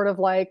meaning of sort of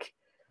like,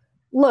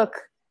 look,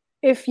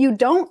 if you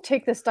don't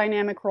take this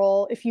dynamic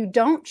role, if you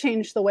don't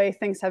change the way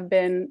things have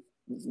been,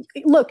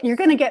 look, you're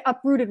going to get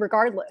uprooted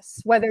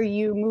regardless, whether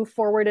you move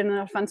forward in an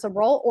offensive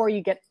role or you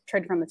get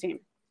traded from the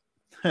team.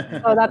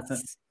 So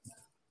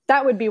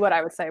that would be what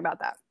I would say about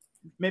that.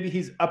 Maybe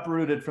he's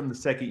uprooted from the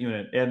second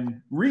unit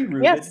and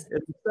re-rooted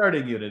in the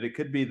starting unit. It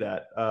could be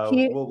that.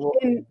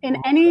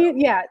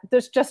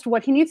 There's just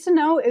what he needs to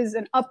know is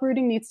an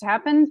uprooting needs to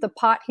happen. The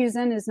pot he's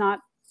in is not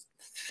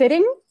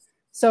fitting.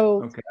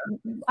 So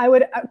I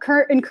would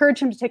encourage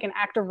him to take an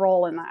active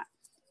role in that.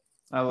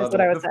 I love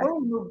it.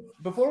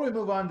 Before we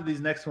move on to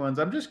these next ones,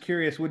 I'm just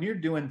curious, when you're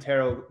doing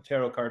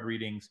tarot card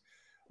readings,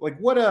 like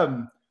what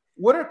are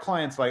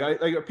clients like?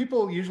 Like, are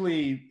people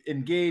usually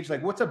engaged?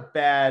 Like, what's a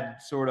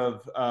bad sort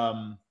of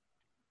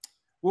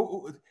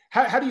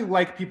how do you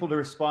like people to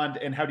respond,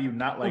 and how do you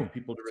not like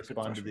people to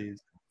respond to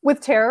these? With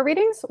tarot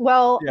readings?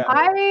 Well,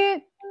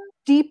 I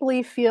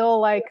deeply feel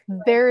like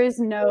there is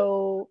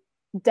no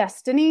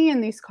destiny in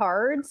these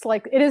cards.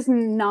 Like, it is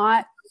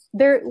not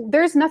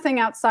there's nothing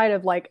outside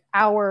of like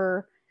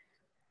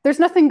there's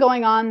nothing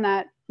going on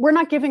that we're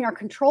not giving our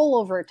control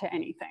over to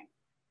anything.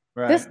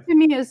 Right. This to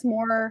me is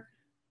more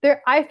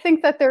there. I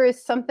think that there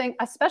is something,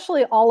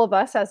 especially all of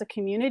us as a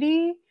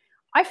community,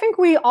 I think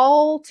we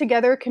all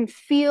together can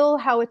feel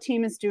how a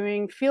team is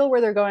doing, feel where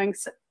they're going.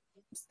 So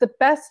the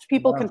best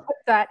people can put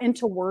that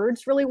into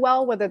words really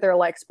well, whether they're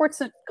like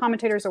sports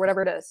commentators or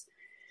whatever it is.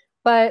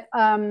 But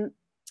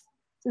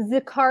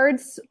the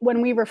cards,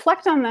 when we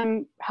reflect on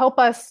them, help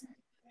us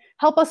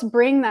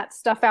bring that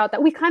stuff out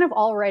that we kind of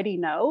already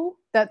know,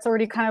 that's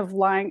already kind of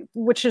lying,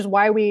 which is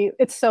why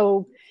it's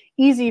so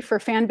easy for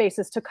fan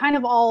bases to kind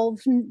of all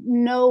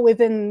know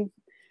within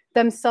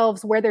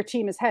themselves where their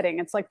team is heading.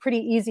 It's like pretty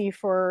easy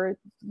for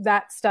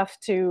that stuff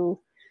to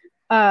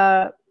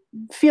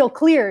feel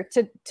clear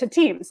to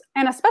teams.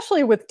 And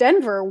especially with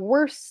Denver,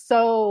 we're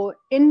so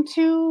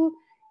into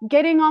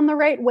getting on the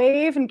right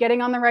wave and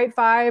getting on the right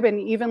vibe, and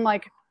even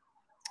like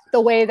the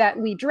way that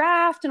we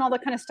draft and all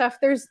that kind of stuff.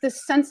 There's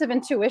this sense of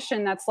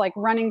intuition that's like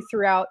running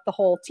throughout the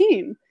whole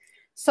team.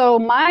 So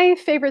my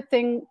favorite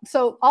thing,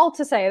 so all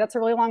to say, that's a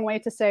really long way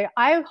to say,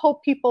 I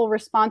hope people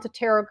respond to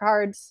tarot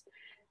cards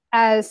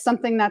as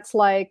something that's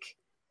like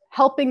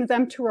helping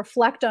them to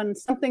reflect on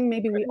something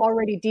maybe we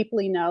already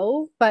deeply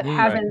know, but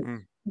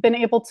haven't been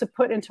able to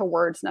put into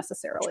words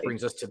necessarily. Which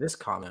brings us to this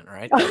comment,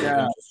 right?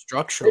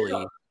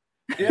 Structurally,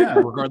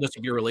 regardless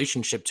of your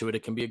relationship to it,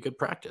 it can be a good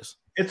practice.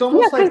 It's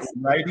almost like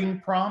writing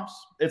prompts.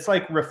 It's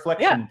like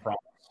reflection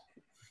prompts.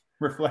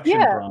 Prompts.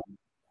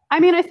 I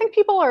mean, I think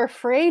people are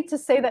afraid to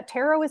say that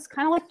tarot is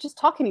kind of like just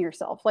talking to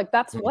yourself. Like,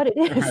 that's what it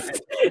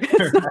is.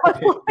 It's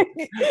not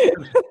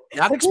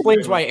that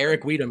explains why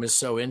Eric Weedham is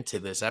so into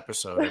this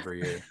episode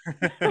every year.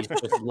 He's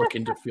just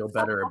looking to feel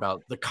better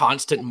about the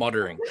constant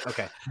muttering.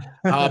 Okay.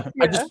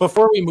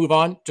 Before we move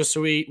on, just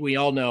so we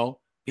all know,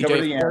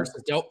 BJ, of course,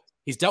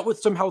 he's dealt with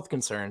some health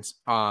concerns.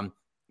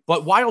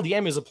 But wild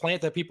yam is a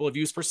plant that people have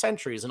used for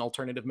centuries in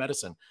alternative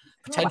medicine.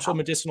 Potential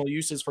medicinal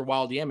uses for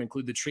wild yam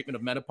include the treatment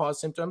of menopause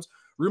symptoms,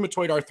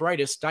 rheumatoid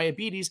arthritis,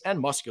 diabetes, and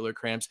muscular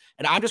cramps.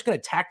 And I'm just going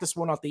to tack this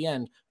one off the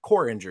end,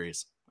 core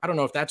injuries. I don't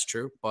know if that's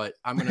true, but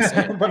I'm going to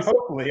say it. But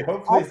hopefully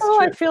also,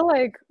 I feel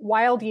like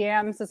wild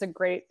yams is a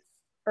great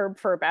herb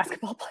for a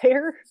basketball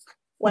player.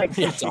 Like,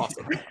 it's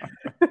awesome.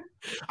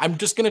 I'm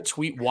just going to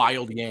tweet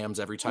wild yams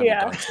every time you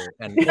dunk it,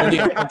 and only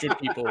 100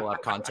 people will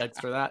have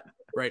context for that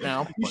right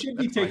now. You should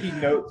be taking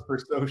notes for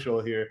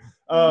social here.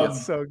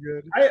 That's so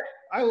good.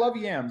 I love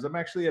yams. I'm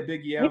actually a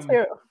big yam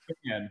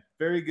fan.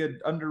 Very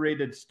good,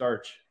 underrated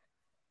starch.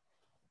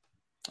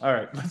 All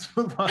right, let's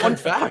move on. Fun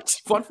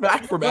fact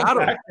from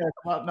Adam.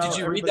 Did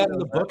you read that in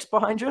the books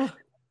behind you?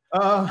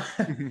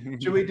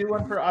 Should we do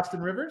one for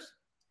Austin Rivers?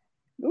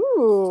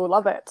 Ooh,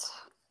 love it.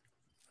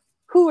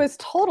 Who is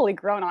totally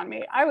grown on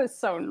me. I was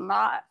so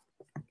not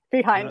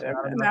behind him.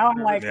 And now I'm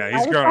like,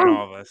 he's grown on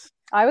all of us.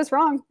 I was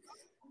wrong.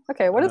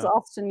 Okay, what does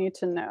Austin need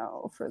to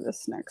know for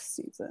this next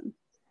season?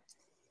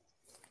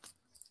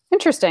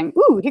 Interesting.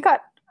 Ooh, he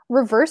got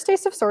reversed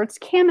Ace of Swords,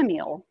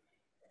 chamomile.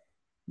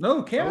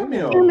 No,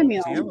 chamomile.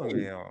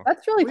 Chamomile.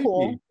 That's really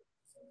cool.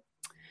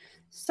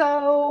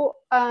 So,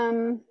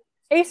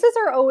 aces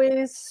are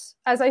always,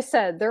 as I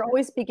said, they're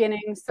always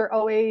beginnings. They're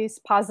always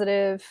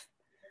positive.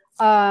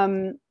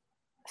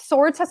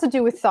 Swords has to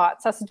do with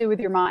thoughts, has to do with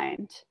your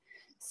mind.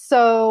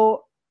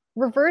 So,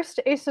 reversed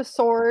Ace of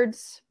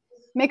Swords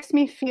makes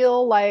me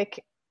feel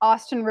like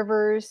Austin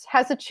Rivers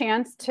has a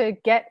chance to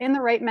get in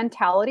the right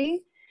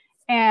mentality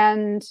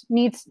and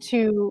needs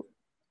to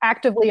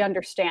actively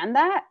understand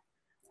that.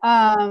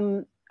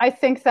 I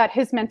think that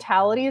his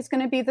mentality is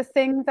going to be the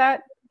thing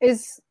that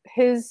is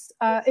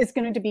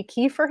going to be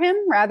key for him,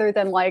 rather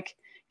than like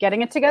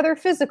getting it together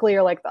physically,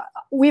 or like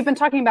we've been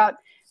talking about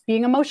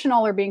being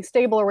emotional or being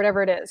stable or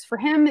whatever it is. For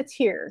him, it's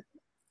here.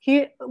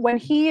 When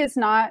he is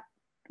not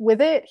with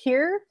it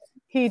here,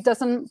 he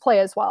doesn't play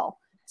as well.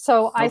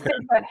 So I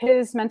think that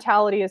his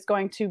mentality is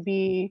going to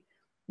be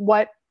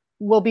what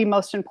will be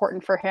most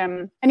important for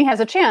him. And he has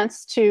a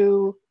chance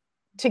to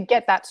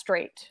get that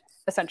straight,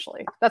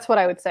 essentially. That's what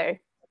I would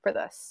say for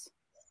this.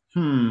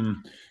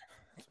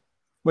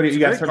 What do you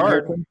got?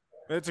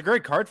 It's a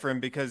great card for him,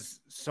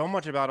 because so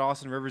much about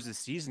Austin Rivers'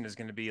 season is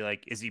going to be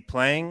like, is he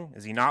playing?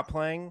 Is he not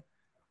playing?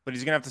 But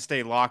he's going to have to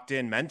stay locked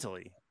in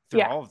mentally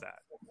through all of that.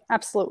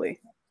 Absolutely.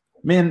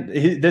 Man,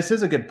 this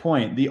is a good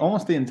point.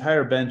 Almost the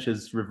entire bench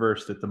is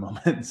reversed at the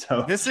moment.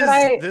 So this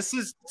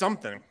is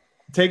something.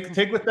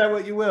 Take with that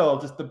what you will.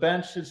 Just the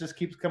bench just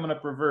keeps coming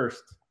up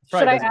reversed.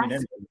 Should I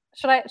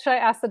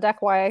ask the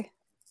deck why?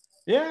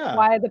 Yeah.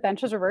 Why the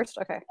bench is reversed?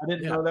 Okay. I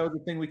didn't know that was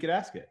a thing we could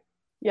ask it.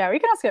 Yeah, we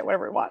can ask it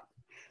whatever we want.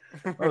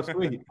 Oh,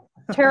 sweet.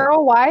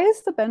 Tarot, why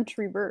is the bench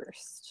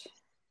reversed?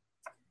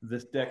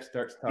 This deck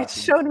starts talking. It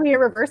showed me a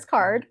reverse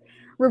card,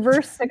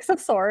 reverse Six of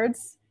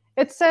Swords.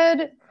 It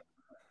said,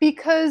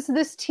 because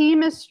this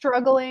team is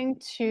struggling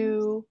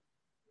to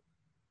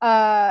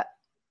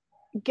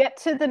get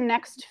to the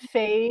next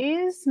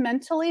phase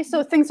mentally.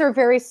 So things are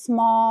very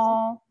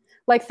small,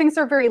 like things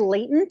are very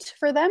latent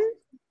for them.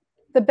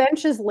 The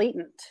bench is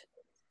latent.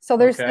 So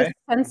there's this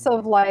sense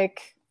of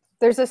like,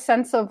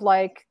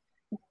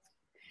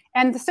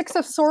 and the Six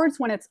of Swords,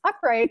 when it's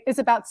upright, is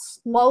about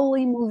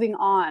slowly moving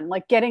on,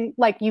 like getting,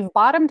 like you've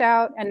bottomed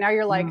out and now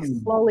you're like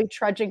slowly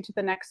trudging to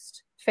the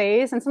next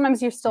phase. And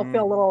sometimes you still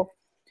feel a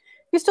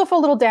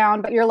little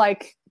down, but you're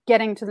like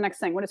getting to the next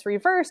thing. When it's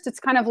reversed, it's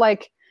kind of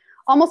like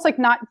almost like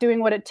not doing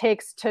what it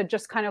takes to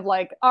just kind of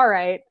like, all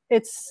right,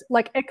 it's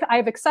like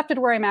I've accepted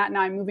where I'm at.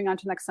 Now I'm moving on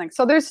to the next thing.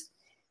 So there's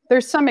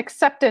some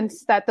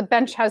acceptance that the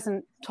bench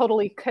hasn't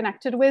totally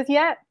connected with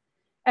yet.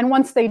 And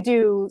once they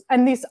do,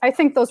 and I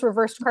think those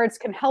reversed cards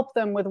can help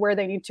them with where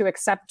they need to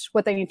accept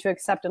what they need to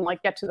accept and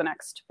like get to the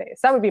next phase.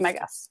 That would be my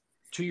guess.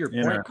 To your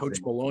point, Coach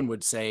Malone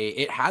would say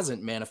it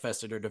hasn't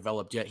manifested or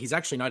developed yet. He's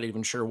actually not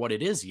even sure what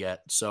it is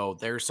yet. So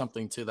there's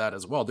something to that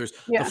as well. There's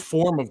the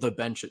form of the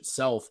bench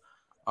itself,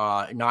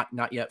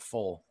 not yet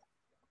full.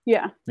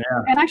 Yeah.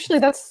 And actually,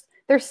 there's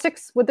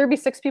 6. Would there be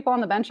 6 people on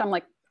the bench?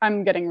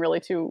 I'm getting really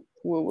too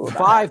woo-woo.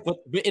 5, but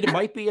it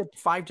might be a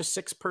 5 to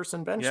 6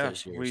 person bench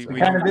this year. We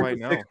kind of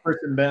did the 6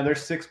 person bench.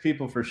 There's 6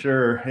 people for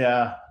sure.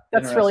 Yeah.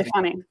 That's really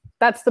funny.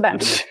 That's the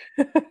bench.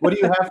 What do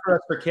you have for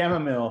us for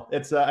chamomile?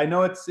 It's I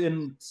know it's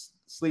in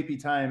sleepy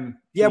time.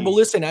 Yeah, but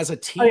listen, as a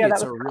team,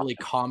 it's a really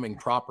calming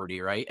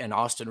property, right? And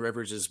Austin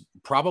Rivers is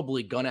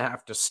probably going to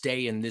have to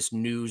stay in this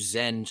new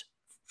Zen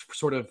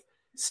sort of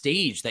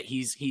stage that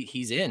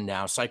he's in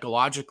now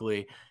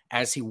psychologically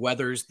as he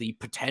weathers the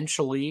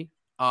potentially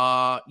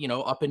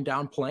up and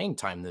down playing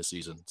time this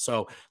season.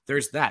 So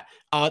there's that.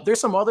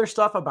 There's some other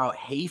stuff about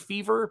hay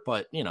fever,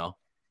 but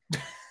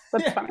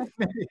that's funny.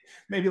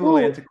 Maybe a little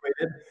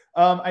antiquated.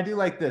 I do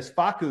like this.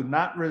 Faku,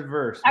 not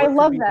reverse. I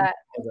love that.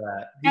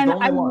 And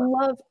I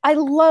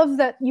love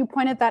that you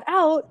pointed that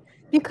out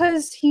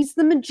because he's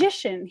the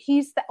magician.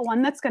 He's the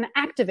one that's going to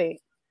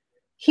activate.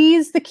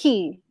 He's the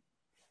key.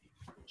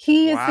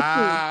 He is the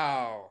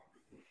key.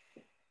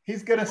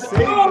 He's going to save.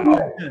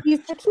 He's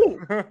the key.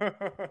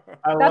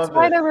 That's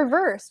why they're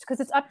reversed,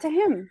 because it's up to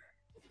him.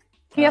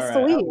 He has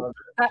to lead.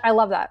 I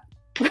love that.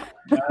 All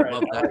right.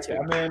 Love that too.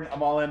 I'm in.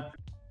 I'm all in.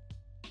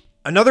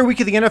 Another week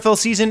of the NFL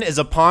season is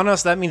upon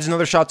us. That means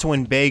another shot to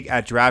win big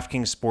at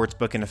DraftKings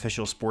Sportsbook, an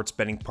official sports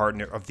betting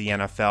partner of the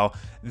NFL.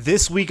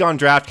 This week on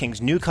DraftKings,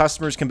 new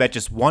customers can bet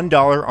just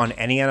 $1 on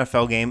any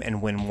NFL game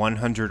and win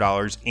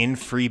 $100 in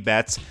free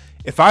bets.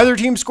 If either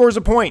team scores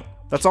a point,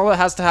 that's all that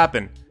has to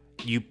happen.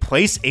 You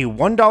place a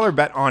 $1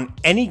 bet on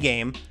any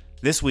game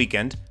this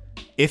weekend.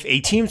 If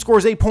a team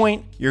scores a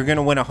point, you're going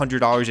to win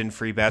 $100 in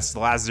free bets. The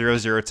last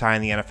 0-0 tie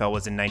in the NFL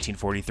was in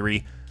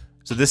 1943.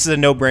 So this is a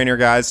no-brainer,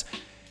 guys.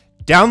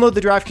 Download the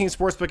DraftKings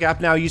Sportsbook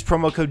app now. Use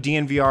promo code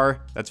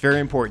DNVR. That's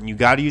very important. You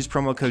got to use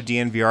promo code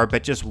DNVR.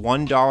 Bet just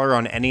 $1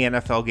 on any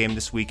NFL game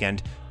this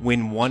weekend.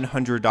 Win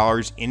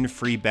 $100 in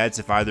free bets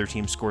if either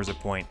team scores a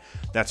point.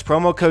 That's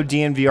promo code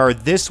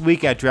DNVR this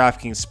week at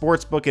DraftKings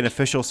Sportsbook, an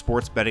official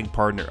sports betting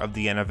partner of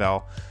the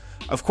NFL.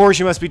 Of course,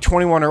 you must be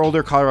 21 or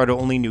older. Colorado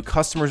only. New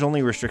customers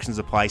only. Restrictions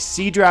apply.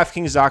 See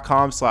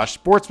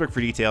DraftKings.com/sportsbook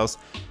for details.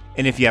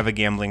 And if you have a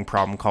gambling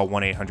problem, call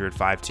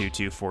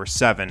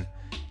 1-800-522-4700.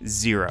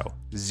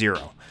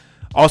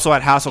 Also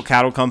at Hassel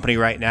Cattle Company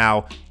right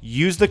now,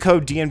 use the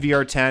code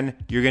DNVR10.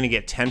 You're going to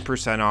get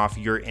 10% off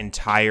your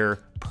entire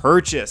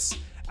purchase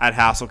at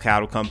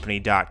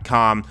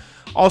HassleCattleCompany.com.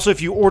 Also, if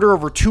you order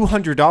over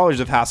 $200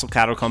 of Hassel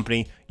Cattle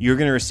Company, you're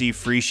going to receive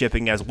free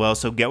shipping as well.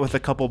 So get with a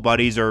couple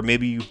buddies, or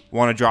maybe you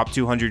want to drop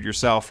 $200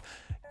 yourself.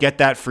 Get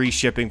that free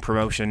shipping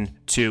promotion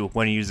too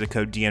when you use the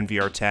code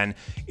DNVR10.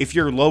 If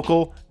you're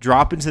local,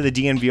 drop into the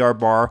DNVR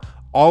bar.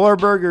 All our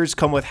burgers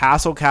come with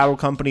Hassel Cattle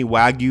Company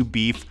Wagyu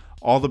beef.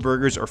 All the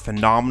burgers are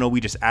phenomenal.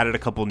 We just added a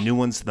couple new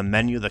ones to the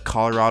menu. The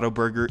Colorado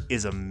burger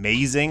is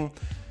amazing.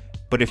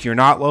 But if you're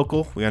not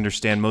local, we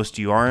understand most of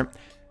you aren't.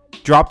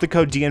 Drop the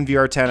code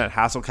DNVR10 at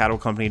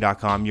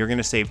HassleCattleCompany.com. You're going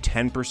to save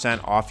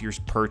 10% off your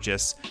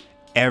purchase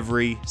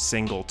every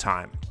single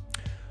time.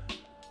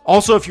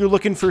 Also, if you're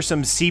looking for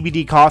some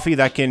CBD coffee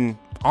that can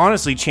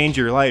honestly change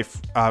your life,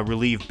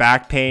 relieve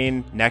back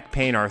pain, neck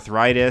pain,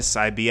 arthritis,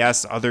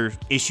 IBS, other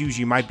issues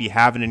you might be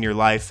having in your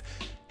life,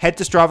 head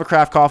to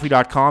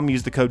StravaCraftCoffee.com.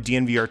 Use the code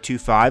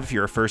DNVR25 if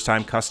you're a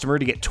first-time customer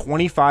to get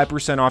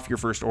 25% off your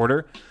first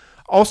order.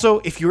 Also,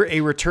 if you're a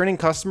returning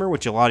customer,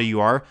 which a lot of you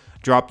are,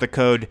 drop the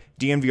code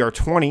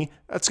DNVR20.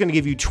 That's going to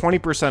give you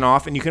 20%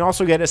 off, and you can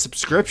also get a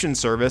subscription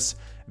service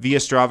via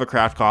Strava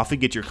Craft Coffee.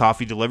 Get your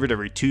coffee delivered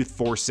every 2,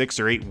 4, 6,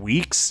 or 8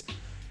 weeks.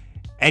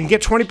 And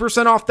get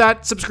 20% off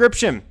that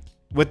subscription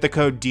with the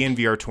code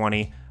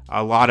DNVR20.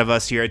 A lot of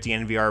us here at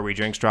DNVR, we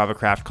drink Strava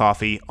Craft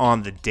Coffee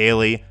on the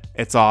daily.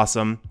 It's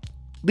awesome.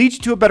 Leads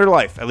you to a better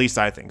life, at least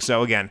I think.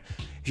 So again,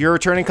 if you're a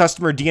returning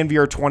customer,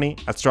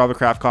 DNVR20 at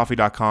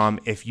StravaCraftCoffee.com.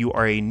 If you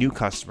are a new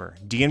customer,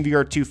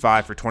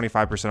 DNVR25 for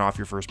 25% off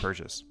your first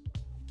purchase.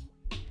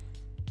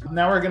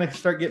 Now we're going to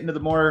start getting to the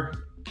more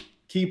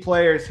key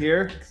players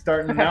here.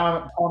 Starting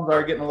now, palms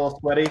are getting a little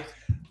sweaty.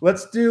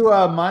 Let's do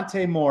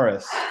Monte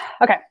Morris.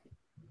 Okay.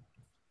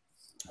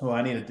 Oh,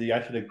 I should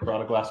have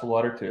brought a glass of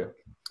water too.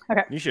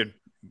 Okay. You should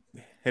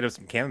hit up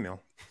some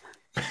chamomile.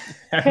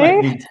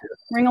 Okay.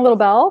 Ring a little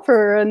bell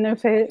for a new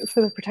for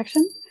the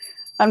protection.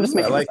 I'm just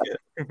making. I like it.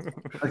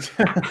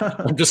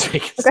 I'm just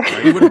making.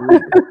 Okay.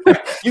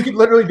 You could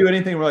literally do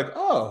anything. We're like,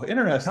 oh,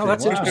 interesting. Oh,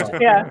 that's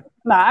interesting. Yeah.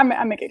 No,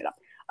 I'm making it up.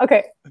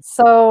 Okay.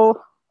 So,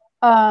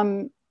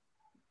 so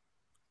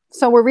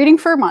we're reading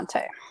for Monte.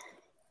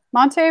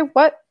 Monte,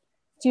 what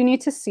do you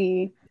need to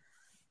see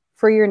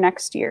for your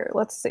next year?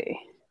 Let's see.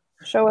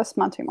 Show us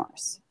Monte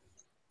Morris.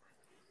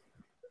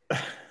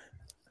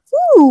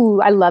 Ooh,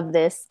 I love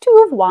this.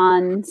 2 of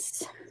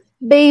Wands.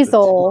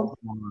 Basil.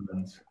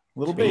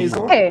 Little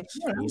basil. Okay.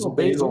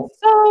 Basil.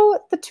 So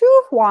the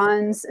 2 of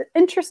Wands,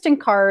 interesting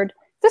card.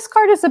 This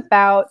card is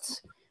about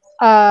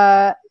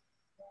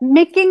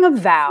making a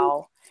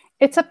vow.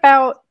 it's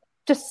about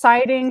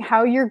deciding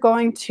how you're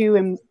going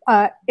to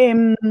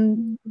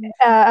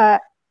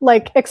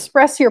like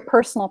express your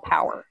personal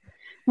power.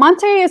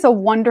 Monte is a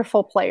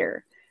wonderful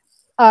player.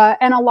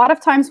 And a lot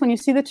of times when you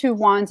see the two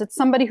wands, it's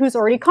somebody who's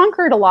already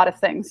conquered a lot of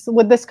things.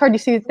 With this card, you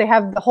see they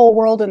have the whole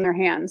world in their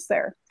hands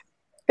there.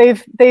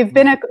 They've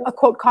been a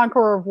quote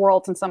conqueror of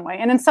worlds in some way.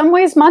 And in some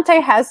ways, Monte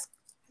has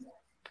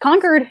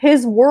conquered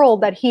his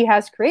world that he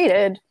has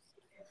created.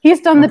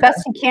 He's done the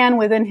best he can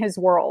within his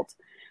world.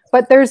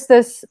 But there's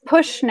this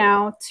push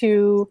now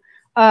to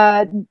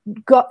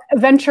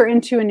venture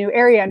into a new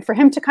area, and for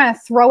him to kind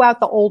of throw out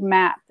the old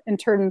map in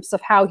terms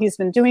of how he's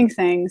been doing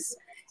things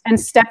and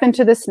step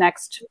into this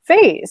next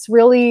phase,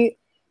 really,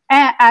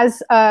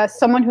 as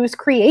someone who's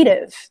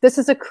creative. This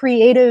is a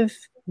creative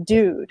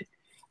dude.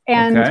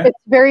 And it's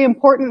very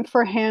important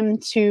for him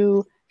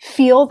to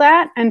feel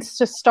that and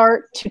to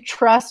start to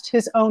trust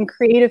his own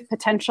creative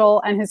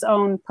potential and his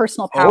own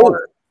personal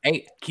power.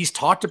 Hey, he's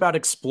talked about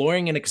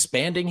exploring and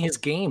expanding his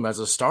game as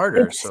a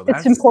starter.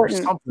 It's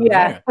important.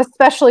 Yeah,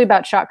 especially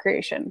about shot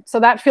creation. So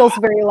that feels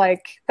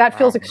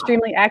feels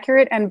extremely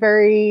accurate and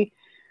very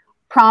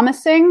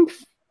promising.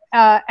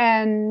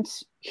 And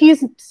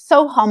he's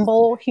so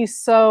humble. He's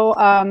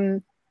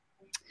so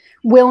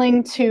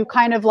willing to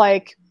kind of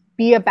like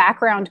be a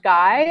background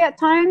guy at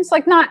times,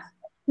 like not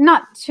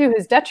to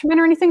his detriment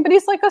or anything, but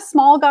he's like a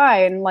small guy,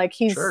 and like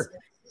he's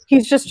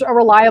just a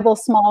reliable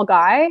small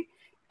guy.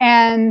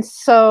 And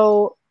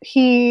so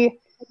he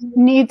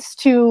needs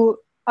to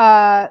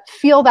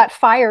feel that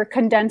fire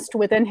condensed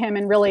within him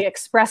and really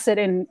express it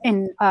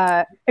in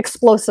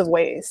explosive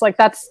ways. Like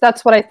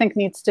that's what I think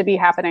needs to be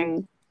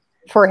happening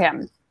for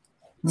him.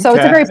 So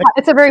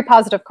it's a very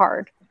positive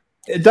card.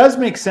 It does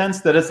make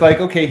sense that it's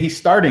like, okay, he's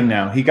starting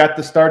now. He got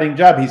the starting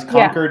job. He's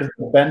conquered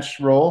the bench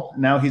role.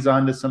 Now he's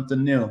on to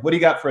something new. What do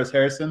you got for us,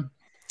 Harrison?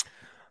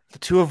 The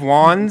Two of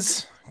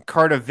Wands,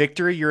 card of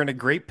victory. You're in a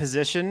great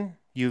position.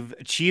 You've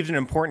achieved an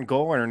important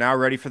goal and are now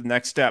ready for the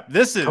next step.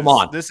 This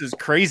is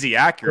crazy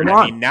accurate.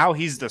 I mean, now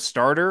he's the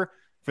starter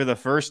for the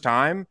first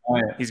time. Oh,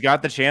 yeah. He's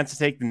got the chance to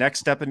take the next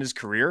step in his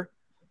career.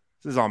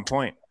 This is on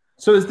point.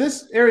 So is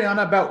this,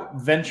 Ariana, about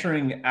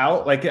venturing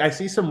out? Like, I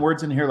see some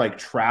words in here like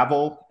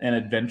travel and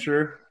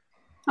adventure.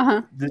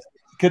 Uh-huh.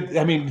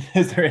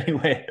 Is there any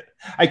way?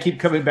 I keep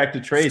coming back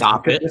to trades.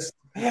 Stop it.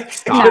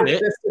 Stop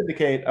it. This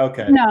indicate,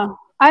 okay. No,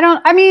 I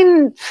don't. I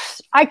mean,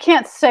 I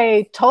can't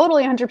say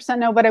totally 100%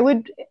 no, but it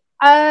would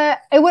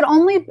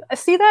only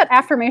see that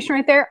affirmation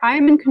right there. I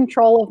am in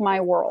control of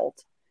my world.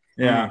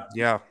 Yeah.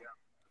 Yeah.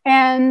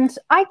 And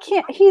I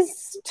can't,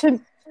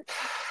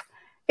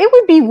 it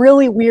would be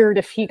really weird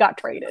if he got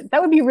traded.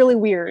 That would be really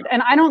weird.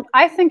 And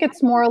I think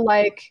it's more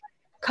like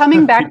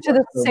coming back to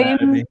the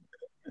same.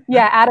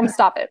 Yeah, Adam,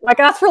 stop it. Like,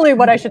 that's really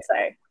what I should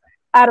say.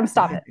 Adam,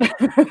 stop it.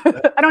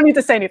 I don't need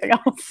to say anything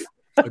else.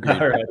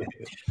 Right.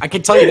 I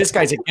can tell you this,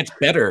 guys, it gets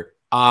better.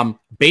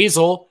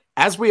 Basil,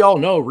 as we all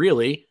know,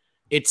 really,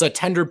 it's a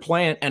tender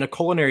plant and a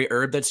culinary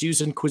herb that's used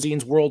in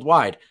cuisines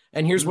worldwide.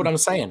 And here's what I'm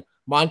saying.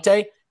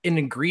 Monte, an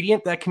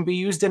ingredient that can be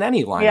used in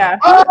any lineup. Yeah.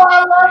 Oh,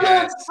 I love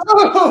it.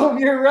 Oh,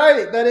 you're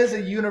right. That is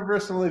a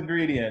universal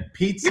ingredient.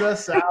 Pizza,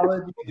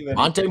 salad.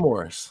 Monte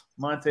Morris.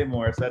 Monte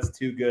Morris. That's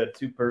too good.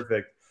 Too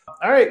perfect.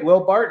 All right.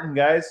 Will Barton,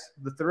 guys.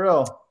 The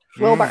thrill.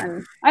 Will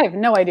Barton. I have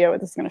no idea what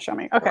this is going to show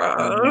me. Okay.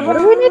 What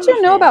do we need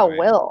to know about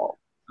Will?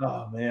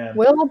 Oh, man.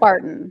 Will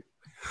Barton.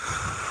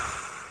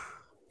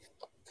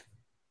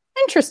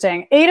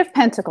 Interesting. 8 of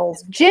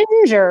Pentacles.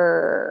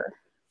 Ginger.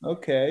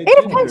 Okay.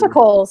 8 of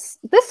Pentacles.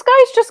 This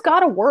guy's just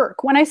got to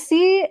work. When I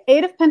see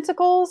 8 of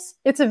Pentacles,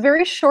 it's a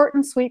very short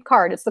and sweet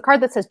card. It's the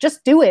card that says,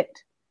 just do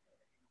it.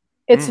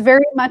 It's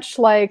very much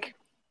like,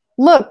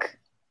 look,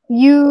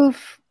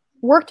 you've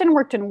worked and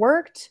worked and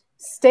worked.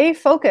 Stay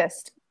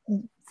focused.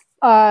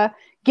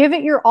 Give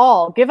it your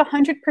all. Give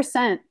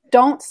 100%.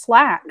 Don't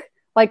slack.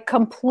 Like,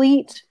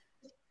 complete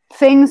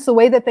things the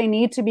way that they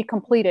need to be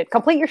completed.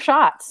 Complete your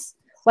shots.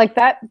 Like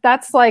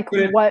that's like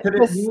what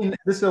this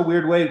is a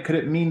weird way. Could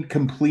it mean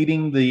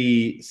completing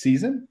the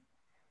season?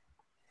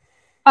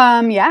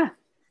 Yeah.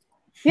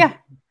 I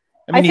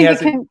mean, he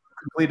hasn't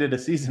completed a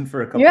season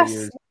for a couple of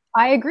years.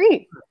 I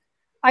agree.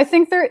 I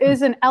think there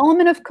is an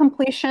element of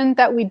completion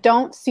that we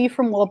don't see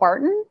from Will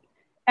Barton.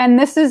 And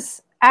this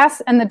is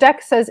and the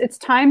deck says it's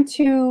time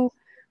to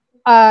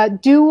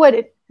do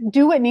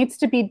what needs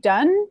to be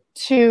done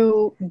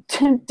to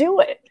do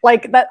it.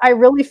 Like that, I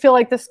really feel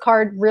like this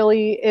card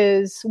really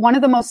is one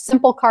of the most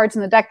simple cards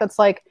in the deck that's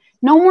like,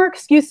 no more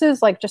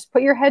excuses, like just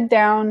put your head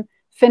down,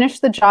 finish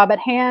the job at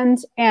hand,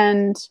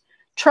 and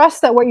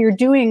trust that what you're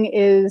doing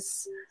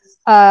is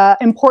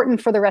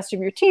important for the rest of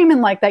your team,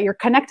 and like that you're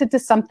connected to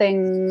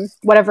something,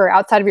 whatever,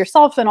 outside of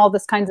yourself and all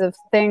this kinds of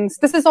things.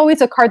 This is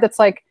always a card that's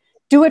like,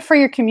 do it for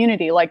your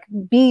community, like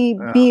be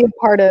a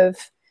part of.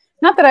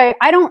 Not that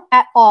I don't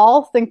at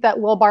all think that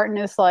Will Barton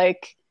is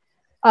like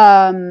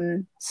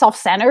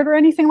self-centered or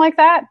anything like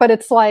that, but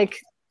it's like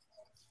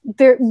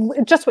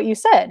just what you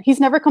said. He's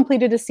never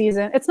completed a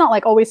season. It's not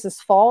like always his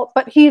fault,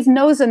 but he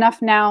knows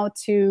enough now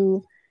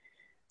to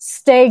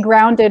stay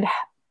grounded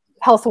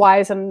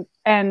health-wise and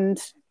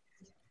and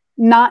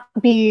not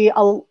be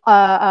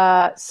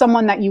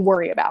someone that you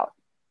worry about.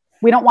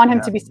 We don't want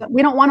him to be.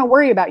 We don't want to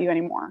worry about you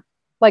anymore.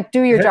 Like,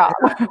 do your job.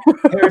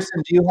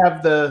 Harrison, do you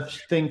have the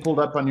thing pulled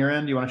up on your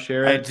end? Do you want to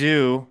share it? I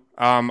do.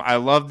 I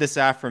love this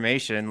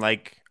affirmation.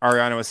 Like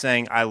Ariana was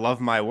saying, I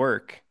love my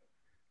work.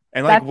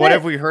 And like, what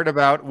have we heard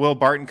about Will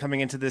Barton coming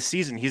into this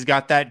season? He's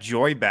got that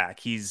joy back.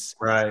 He's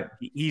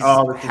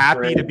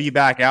happy to be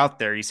back out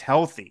there. He's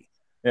healthy.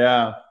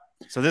 Yeah.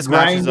 So this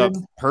matches up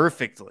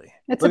perfectly.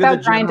 It's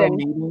about grinding.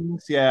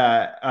 Meetings.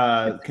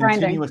 Yeah.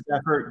 Continuous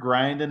effort,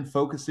 grinding,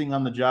 focusing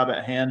on the job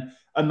at hand.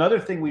 Another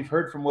thing we've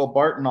heard from Will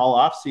Barton all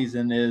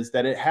offseason is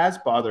that it has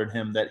bothered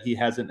him that he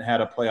hasn't had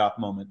a playoff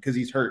moment because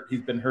he's hurt.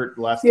 He's been hurt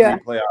the last 3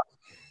 playoffs.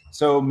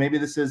 So maybe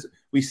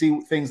we see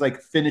things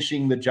like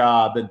finishing the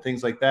job and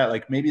things like that.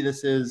 Like maybe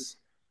this is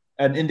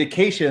an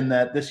indication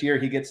that this year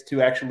he gets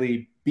to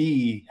actually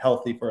be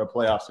healthy for a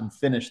playoffs and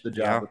finish the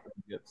job.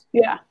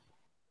 Yeah.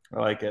 I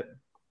like it.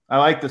 I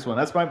like this one.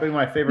 That's might be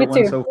my favorite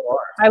one so far.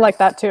 I like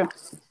that too.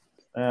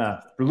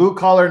 Yeah. Blue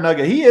collar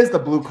nugget. He is the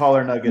blue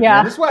collar nugget. Yeah.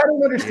 Man. This is why I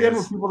don't understand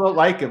when people don't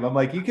like him. I'm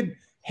like, you can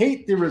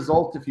hate the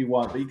result if you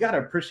want, but you got to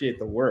appreciate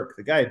the work.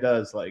 The guy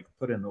does like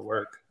put in the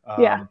work.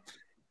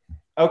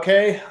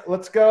 Okay,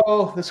 let's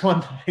go. This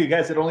one, you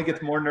guys, it only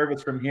gets more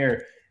nervous from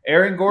here.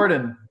 Aaron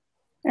Gordon.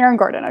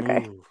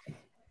 Okay. Ooh.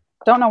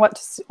 Don't know what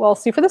to see. Well,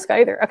 see for this guy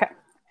either. Okay.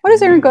 What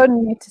does Aaron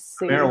Gordon need to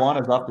see?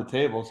 Marijuana's off the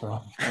table,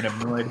 so I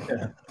have no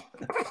idea.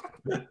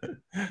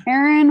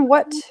 Aaron,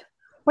 what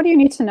do you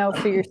need to know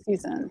for your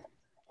season?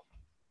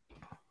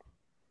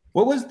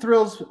 What was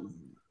Thrill's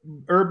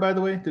herb, by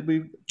the way?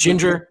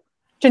 Ginger.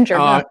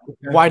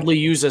 Widely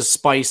used as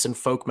spice in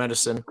folk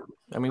medicine.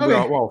 I mean, we're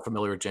all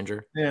familiar with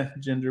ginger. Yeah,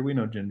 ginger. We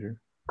know ginger.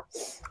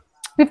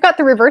 We've got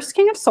the reverse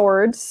King of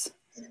Swords.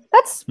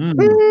 That's I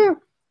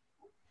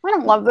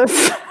don't love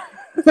this.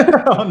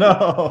 Oh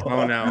no!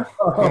 Oh no!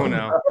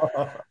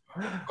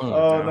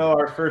 Oh no!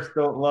 Our first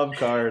don't love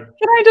card.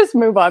 Can I just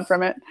move on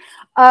from it?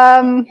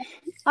 I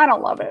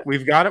don't love it.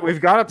 We've got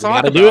to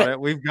talk about it.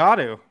 We've got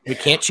to. We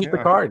can't cheat the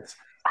cards.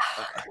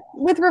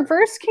 With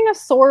reverse King of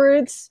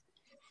Swords,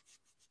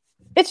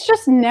 it's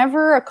just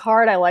never a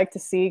card I like to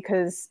see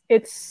because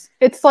it's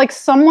like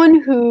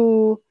someone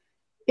who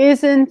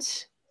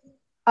isn't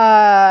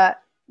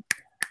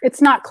it's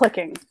not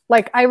clicking.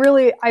 Like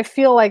I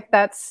feel like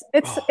it's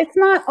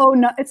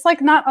not it's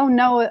like not oh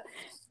no.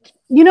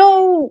 You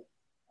know,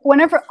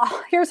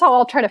 here's how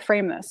I'll try to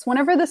frame this.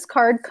 Whenever this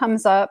card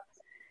comes up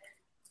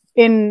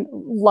in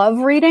love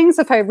readings,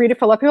 if I read it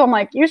for love people, I'm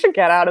like, you should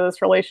get out of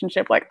this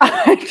relationship. Like,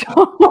 I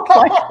don't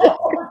like it.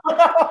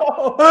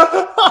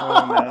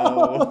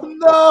 Oh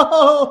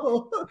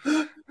no!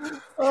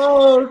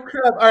 Oh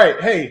crap! All right,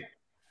 hey.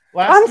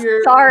 Last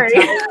year, sorry.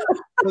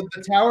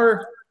 The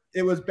tower,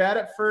 it was bad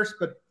at first,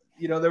 but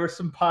there were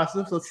some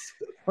positives.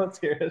 Let's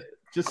hear it.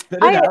 Just spit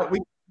it out.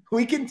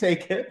 We can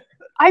take it.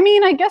 I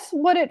mean, I guess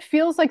what it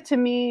feels like to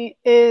me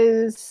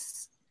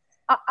is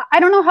I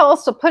don't know how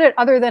else to put it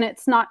other than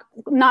it's not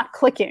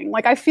clicking.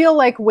 Like I feel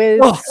like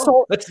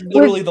that's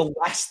literally the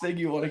last thing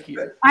you want to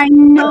hear. I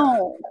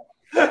know.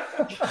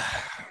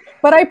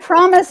 But I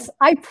promise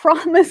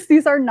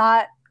these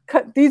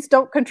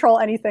don't control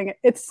anything.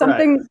 It's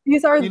something you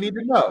need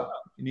to know.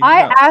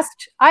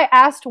 I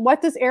asked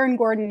what does Aaron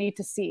Gordon need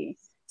to see?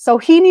 So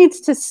he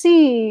needs to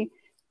see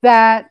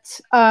that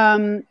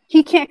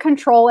he can't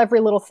control every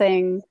little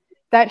thing,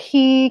 that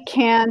he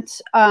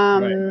can't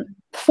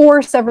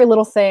force every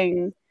little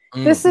thing.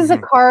 Mm-hmm. This is a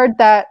card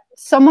that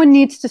someone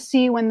needs to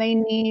see when they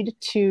need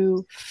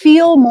to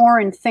feel more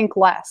and think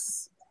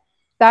less.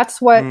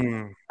 That's what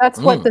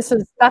this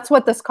is. That's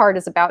what this card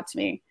is about to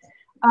me.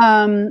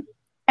 And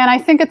I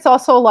think it's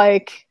also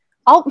like,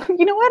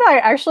 you know what?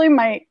 I'm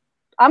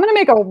going to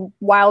make a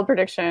wild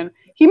prediction.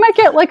 He might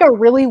get like a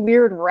really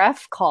weird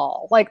ref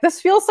call. Like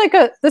this feels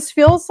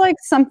like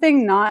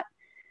something not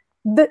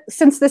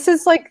since this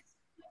is like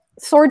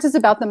Swords is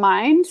about the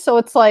mind. So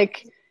it's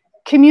like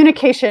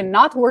communication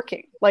not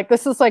working. Like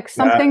this is like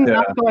something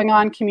not going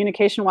on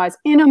communication wise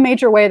in a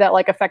major way that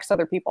like affects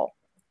other people.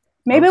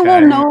 Maybe we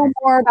might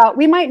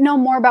know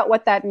more about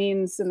what that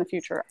means in the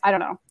future. I don't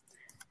know.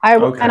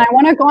 And I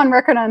want to go on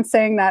record on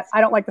saying that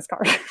I don't like this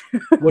card.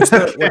 What's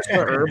the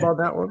herb on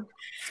that one?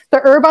 The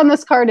herb on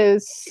this card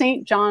is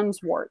St.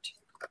 John's wort.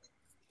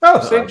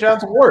 Oh, St.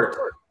 John's wort.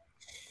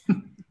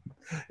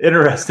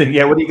 Interesting.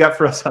 Yeah, what do you got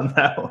for us on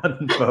that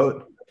one,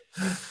 Vote?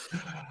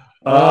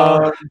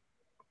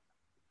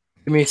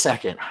 Give me a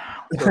second.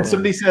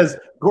 Somebody says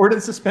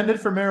Gordon suspended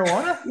for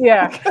marijuana.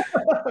 Yeah.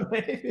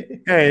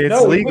 Maybe. Hey,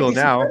 it's legal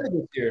now.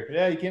 This year.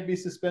 Yeah, you can't be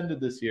suspended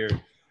this year.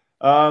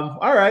 All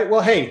right.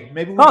 Well, hey,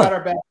 maybe we got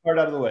our bad part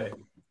out of the way.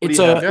 It's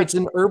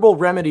an herbal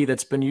remedy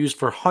that's been used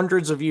for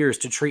hundreds of years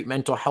to treat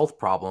mental health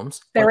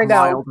problems. There we go.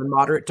 Mild and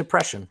moderate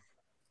depression.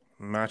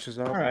 Matches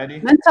up. All righty.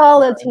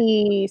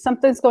 Mentality.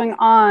 Something's going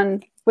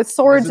on with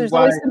swords. There's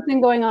always something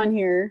going on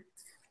here.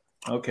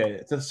 Okay,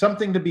 it's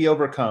something to be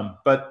overcome,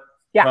 but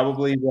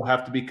probably will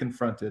have to be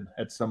confronted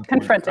at some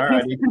point. Confront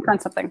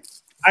something.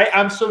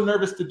 I'm so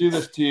nervous to do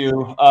this to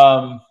you.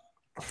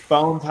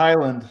 Bones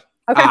Highland.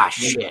 Okay. Ah,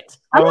 shit.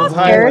 I'm not Bones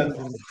scared.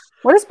 Highland.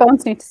 What does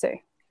Bones need to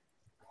say?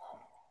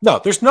 No,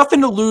 there's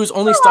nothing to lose,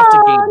 only stuff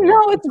to gain.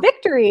 No, it's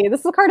victory. This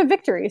is a card of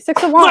victory.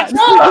 6 of Wands.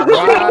 Wow.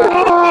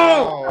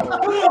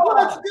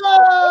 Let's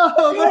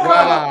go!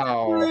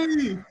 Wow.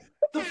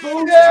 The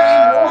Bones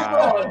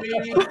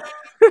Yeah.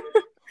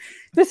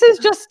 This is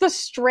just the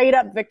straight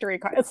up victory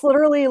card. It's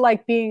literally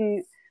like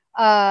being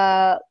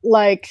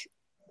like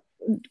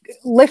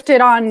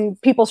lifted on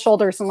people's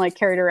shoulders and like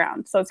carried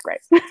around. So it's great.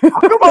 Come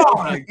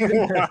on.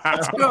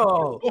 Let's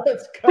go.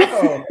 Let's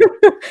go.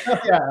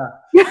 Yeah.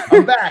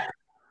 I'm back.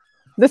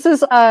 This is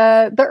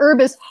the herb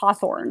is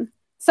hawthorn.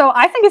 So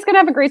I think he's gonna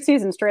have a great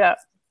season straight up.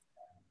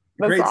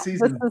 Great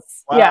season.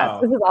 Wow. Yeah,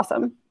 this is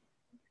awesome.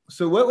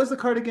 So what was the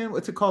card again?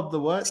 What's it called? The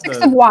what? 6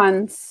 of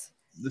Wands.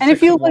 And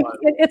if you look,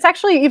 it's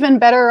actually even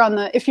better on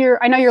the.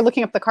 I know you're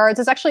looking up the cards.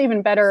 It's actually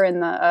even better in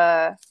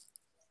the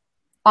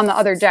on the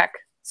other deck.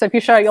 So if you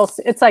show,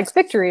 it's like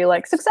victory,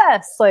 like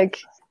success, like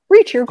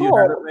reach your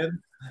goal.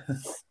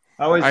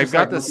 I've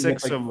got the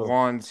 6 of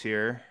Wands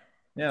here.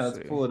 Yeah, let's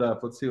pull it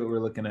up. Let's see what we're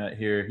looking at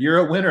here. You're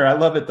a winner. I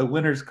love it. The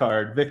winner's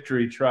card,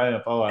 victory,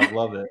 triumph. Oh, I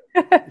love it.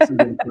 This is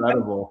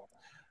incredible.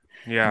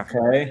 Yeah.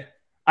 Okay.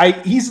 I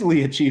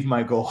easily achieve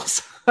my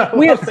goals.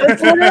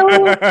 It's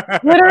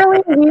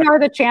literally, we are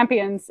the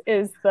champions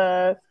is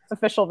the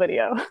official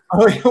video.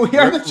 Oh, we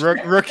are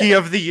the rookie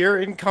of the year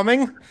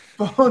incoming.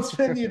 Bones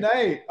Pin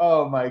Unite.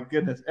 Oh my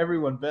goodness.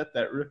 Everyone bet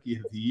that rookie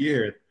of the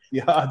year.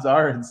 The odds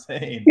are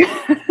insane.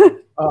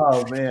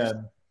 Oh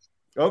man.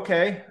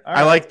 Okay. All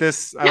right. I like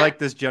this. I like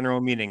this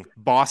general meaning.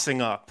 Bossing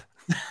up.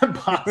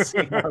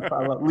 Bossing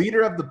up.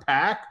 Leader of the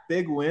pack.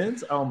 Big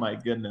wins. Oh my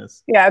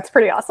goodness. Yeah, it's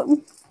pretty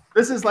awesome.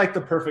 This is like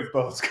the perfect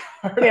Bones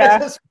card. Yeah. I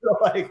just feel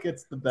like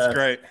it's the best. It's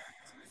great.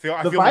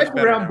 I feel vibe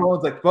around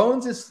Bones, like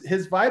Bones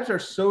his vibes are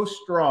so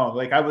strong.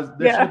 Like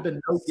there should have been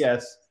no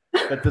guess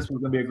that this was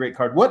going to be a great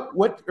card.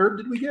 What herb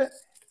did we get?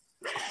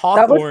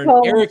 Hawthorn.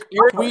 Eric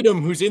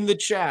Weedham, who's in the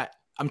chat.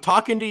 I'm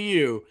talking to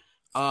you.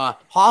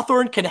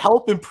 Hawthorn can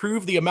help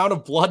improve the amount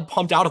of blood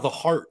pumped out of the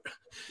heart,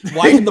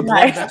 widen the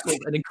blood vessels,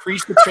 and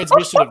increase the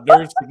transmission of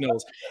nerve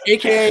signals,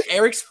 aka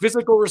Eric's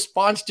physical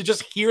response to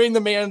just hearing the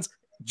man's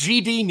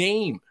GD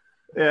name.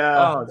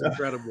 Yeah. Oh, it's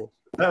incredible.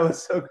 That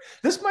was so.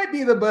 This might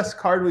be the best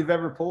card we've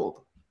ever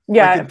pulled.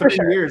 Yeah, like in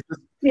 3 years.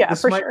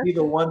 This might be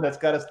the one that's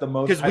got us the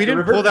most. Because we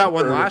didn't pull that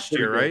one last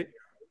year, right?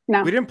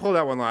 No, we didn't pull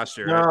that one last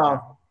year. No.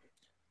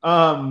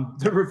 Right?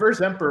 The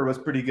Reverse Emperor was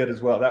pretty good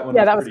as well. That one.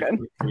 Yeah, that was good.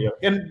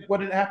 And what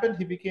had happened?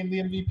 He became the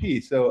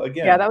MVP. So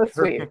again, yeah, that was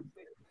sweet.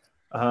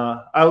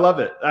 I love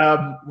it.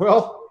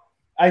 Well,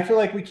 I feel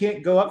like we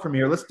can't go up from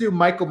here. Let's do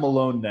Michael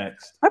Malone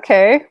next.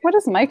 Okay, what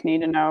does Mike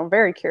need to know?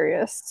 Very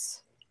curious.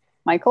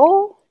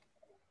 Michael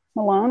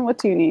Malone, what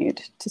do you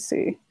need to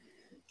see?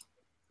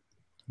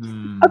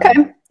 Okay,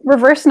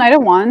 Reverse Knight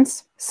of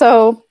Wands.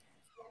 So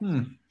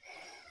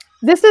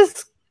this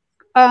is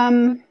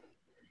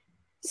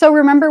so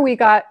remember we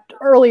got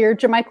earlier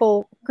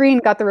Jermichael Green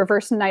got the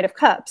Reverse Knight of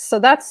Cups. So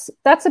that's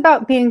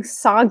about being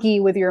soggy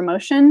with your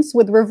emotions.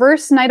 With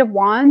Reverse Knight of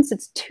Wands,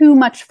 it's too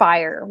much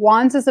fire.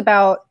 Wands is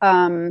about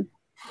it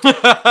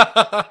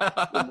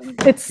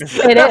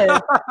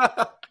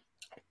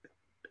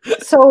is.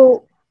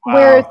 So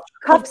where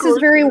Cups is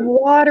very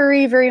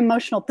watery, very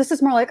emotional. This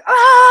is more like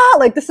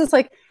like this is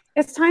like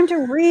it's time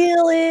to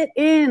reel it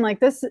in. Like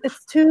this,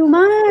 it's too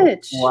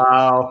much.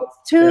 Wow,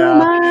 it's too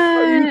much.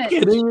 Are you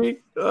kidding me?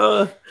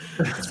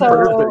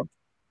 So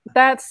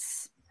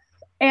that's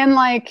and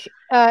like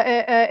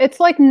it's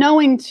like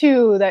knowing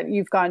too that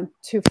you've gone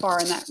too far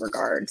in that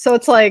regard. So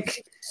it's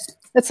like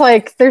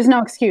there's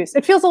no excuse.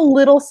 It feels a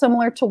little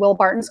similar to Will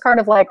Barton's card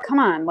of like, come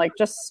on, like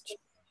just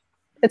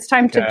it's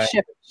time to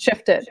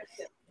shift it.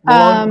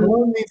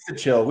 Malone needs to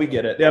chill. We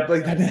get it. Yeah,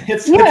 like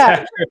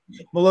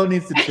Malone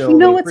needs to chill. You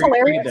know what's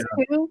hilarious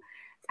too?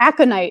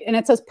 Aconite, and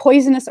it says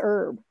poisonous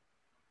herb.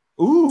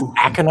 Ooh,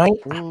 aconite.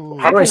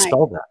 How do I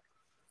spell that?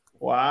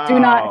 Wow. Do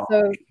not.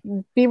 So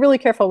be really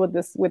careful with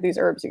these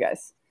herbs, you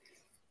guys.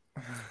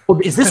 Well,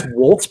 is this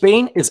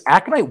Wolfsbane? Is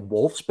aconite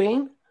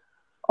Wolfsbane?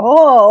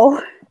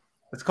 Oh,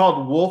 it's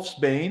called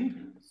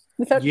Wolfsbane.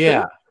 Is that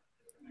true?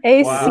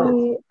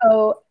 ACON.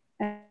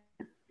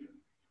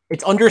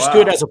 It's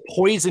understood as a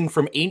poison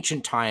from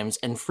ancient times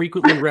and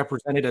frequently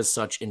represented as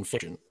such in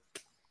fiction.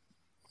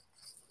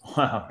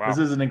 Wow. This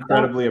is an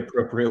incredibly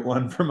appropriate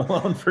one for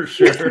Malone for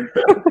sure.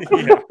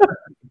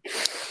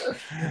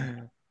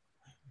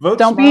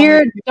 Don't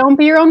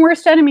be your own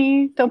worst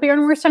enemy. Don't be your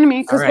own worst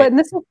enemy. Because when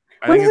this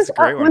is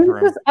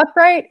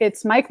upright,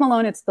 it's Mike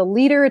Malone. It's the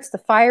leader. It's the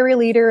fiery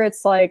leader.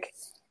 It's like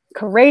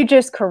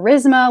courageous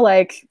charisma,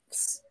 like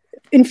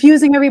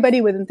infusing everybody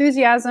with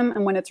enthusiasm.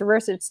 And when it's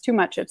reversed, it's too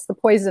much. It's the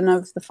poison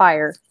of the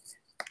fire.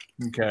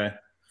 Okay.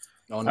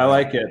 Oh, no. I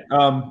like it.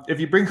 If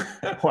you bring,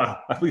 wow,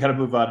 we got to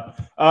move on.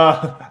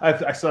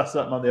 I saw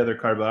something on the other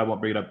card, but I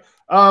won't bring it up.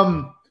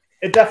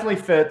 It definitely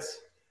fits.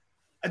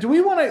 Do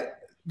we want to?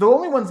 The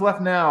only ones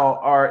left now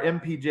are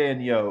MPJ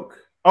and Yoke.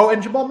 Oh,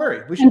 and Jamal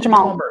Murray. We should do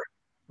Jamal Murray.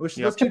 Let's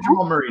do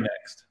Jamal Murray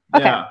next.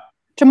 Okay. Yeah.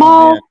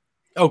 Jamal.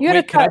 Oh,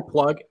 wait, can I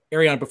plug?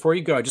 Ariana, before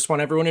you go, I just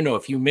want everyone to know,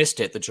 if you missed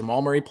it, the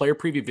Jamal Murray player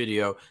preview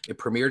video, it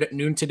premiered at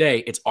noon today.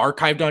 It's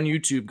archived on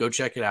YouTube. Go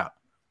check it out.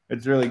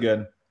 It's really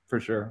good, for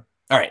sure.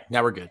 All right,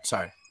 now we're good.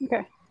 Sorry.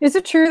 Okay. Is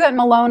it true that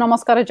Malone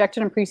almost got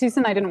ejected in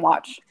preseason? I didn't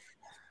watch.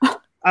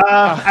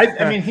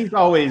 I mean, he's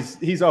always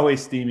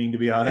steaming, to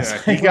be honest.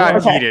 Yeah, he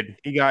got heated.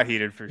 He got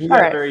heated for sure. He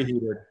got very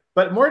heated,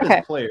 but more to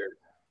his players.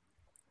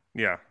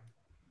 Yeah.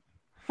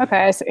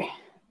 Okay, I see.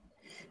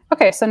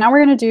 Okay, so now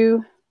we're going to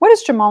do, what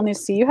does Jamal need to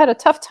see? You had a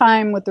tough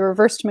time with the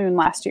reversed moon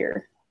last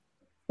year.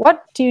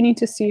 What do you need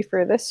to see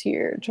for this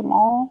year,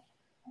 Jamal?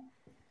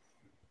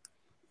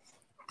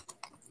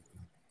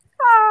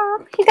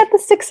 Oh, he got the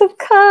 6 of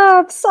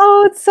Cups.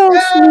 Oh, it's so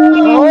sweet.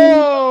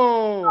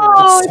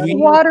 Oh, it's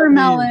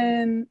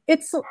watermelon.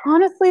 It's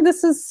honestly,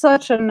 this is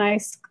such a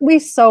nice, we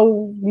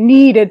so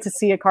needed to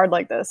see a card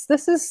like this.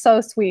 This is so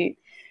sweet.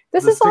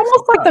 This is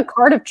almost like the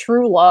card of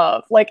true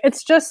love. Like,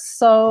 it's just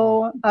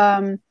so,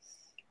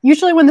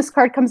 usually when this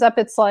card comes up,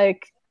 it's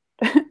like,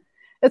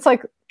 it's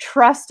like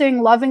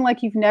trusting, loving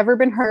like you've never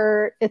been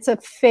hurt. It's a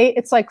faith.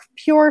 It's like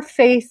pure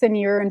faith in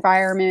your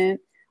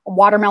environment.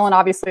 Watermelon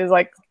obviously is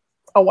like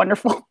a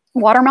wonderful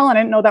watermelon. I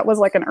didn't know that was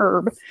like an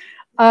herb.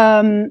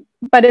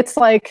 But it's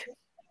like,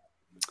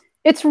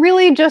 it's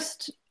really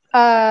just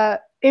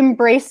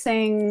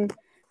embracing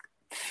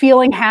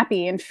feeling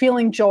happy and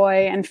feeling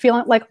joy and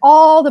feeling like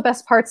all the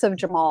best parts of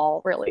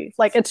Jamal, really.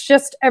 Like, it's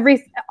just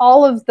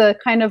all of the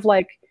kind of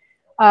like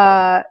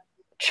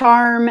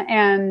charm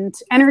and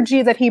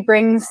energy that he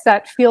brings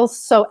that feels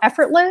so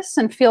effortless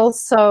and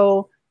feels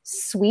so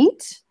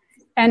sweet,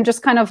 and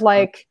just kind of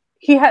like,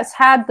 he has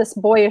had this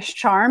boyish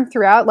charm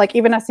throughout. Like,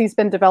 even as he's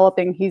been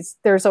developing,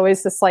 there's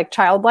always this like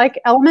childlike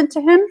element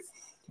to him.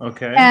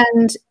 Okay.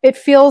 And it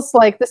feels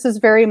like this is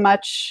very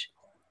much,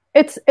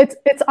 it's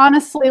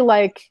honestly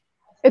like,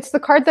 it's the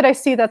card that I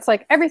see that's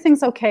like,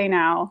 everything's okay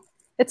now.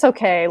 It's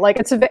okay. Like,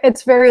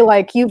 it's very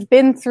like, you've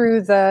been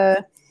through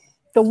the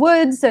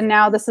woods, and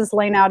now this is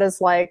laying out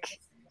as like,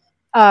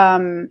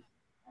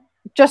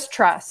 just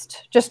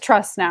trust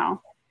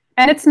now.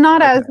 And it's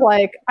not as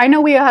like, I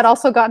know we had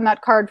also gotten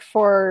that card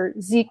for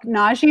Zeke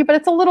Naji, but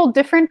it's a little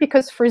different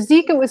because for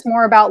Zeke, it was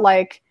more about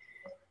like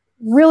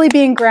really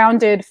being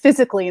grounded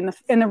physically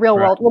in the real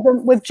world.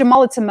 With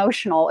Jamal, it's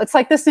emotional. It's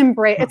like this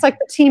embrace. It's like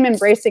the team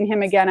embracing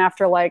him again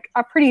after like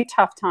a pretty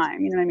tough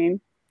time. You know what I mean?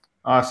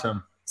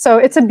 Awesome. So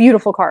it's a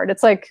beautiful card.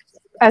 It's like,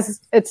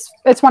 it's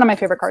one of my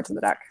favorite cards in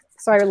the deck.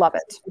 So I love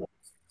it.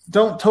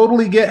 Don't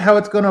totally get how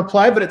it's going to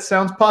apply, but it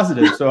sounds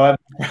positive. So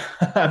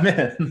I'm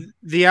in.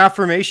 The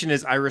affirmation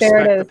is, I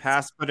respect the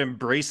past, but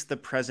embrace the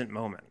present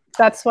moment.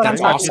 That's what I'm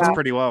talking about.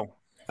 Pretty well.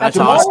 That's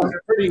awesome.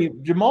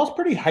 Jamal's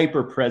pretty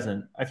hyper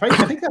present. I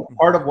think that's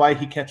part of why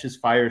he catches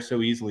fire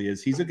so easily.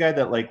 Is he's a guy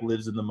that like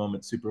lives in the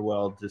moment super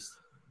well,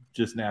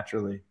 just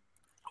naturally.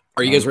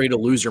 Are you guys ready to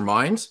lose your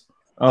minds?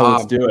 Oh,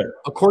 let's do it.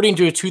 According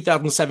to a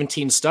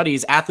 2017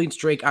 studies, athletes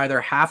drink either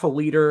half a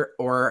liter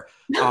or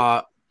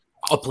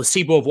a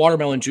placebo of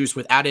watermelon juice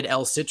with added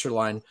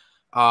L-citrulline.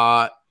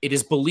 It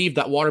is believed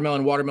that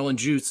watermelon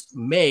juice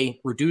may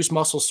reduce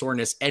muscle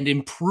soreness and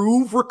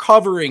improve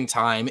recovering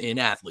time in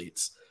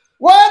athletes.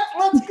 What?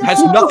 Let's go.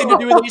 Has nothing to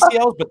do with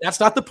ACLs, but that's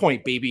not the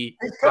point, baby.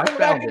 I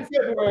found it.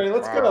 February.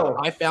 Let's go.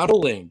 I found a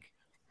link.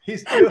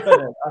 He's doing it.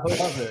 I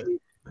love it.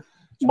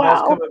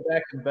 Jamal's coming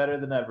back and better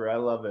than ever. I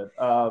love it.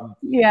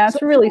 Yeah,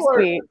 it's really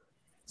sweet.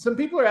 Some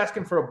people are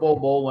asking for a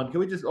bowl one.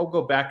 Can we just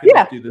go back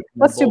and do this?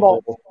 Let's do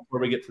bowl before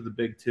we get to the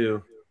big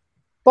two.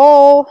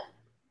 Bowl.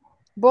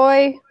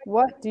 Boy,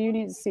 what do you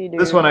need to see, dude?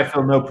 This one I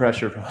feel no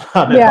pressure from.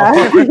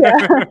 Yeah.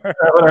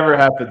 Whatever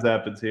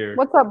happens here.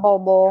 What's up,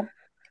 bowl?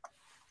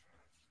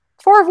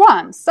 4 of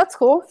Wands. That's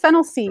cool.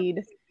 Fennel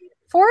seed.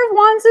 4 of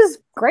Wands is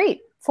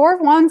great. 4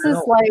 of Wands is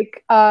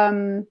like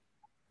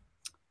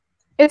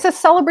it's a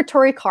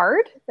celebratory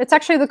card. It's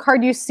actually the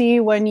card you see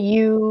when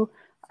you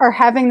are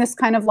having this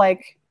kind of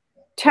like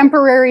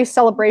temporary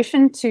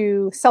celebration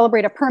to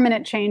celebrate a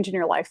permanent change in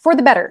your life for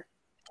the better.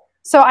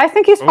 So I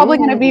think he's probably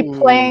going to be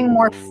playing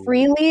more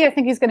freely. I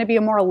think he's going to be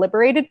a more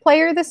liberated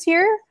player this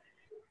year.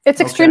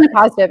 It's extremely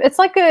positive. It's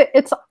like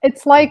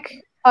it's like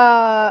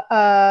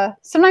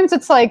sometimes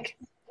it's like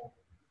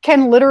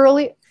can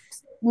literally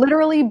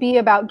be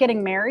about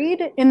getting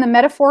married. In the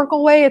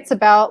metaphorical way, it's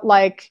about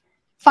like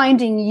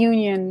finding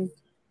union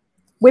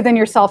within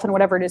yourself and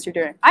whatever it is you're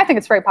doing. I think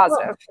it's very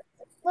positive.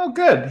 Oh,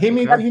 good. He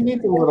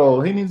needs a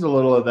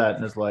little of that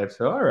in his life.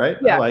 So all right,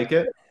 I like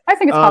it. I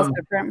think it's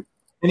positive for him.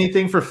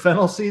 Anything for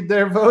fennel seed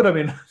there, Vote? I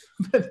mean,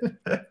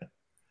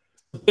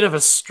 a bit of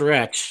a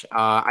stretch.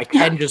 I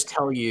can just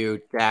tell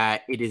you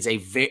that it is a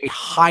very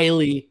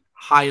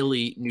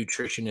highly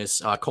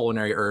nutritious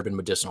culinary herb and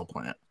medicinal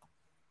plant.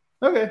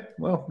 Okay,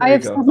 well, I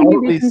have so many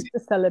reasons to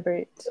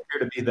celebrate.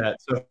 Here to be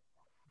that. So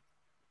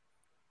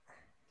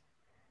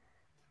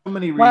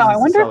many reasons. Wow, I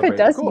wonder if it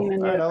does cool. mean a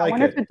new. Right, I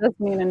wonder if it does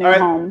mean a new All right,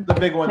 home. The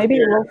big one. Maybe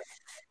it will.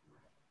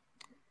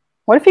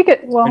 What if he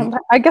could? Well,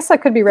 I guess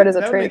that could be read as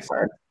a trade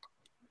card.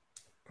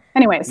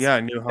 Anyways, yeah,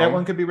 new home. That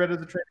one could be read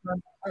as a trade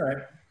card. All right.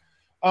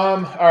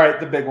 All right,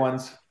 the big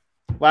ones.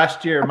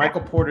 Last year,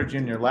 Michael Porter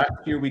Jr. Last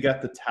year we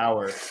got the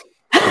tower.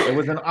 It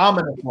was an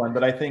ominous one,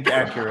 but I think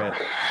accurate.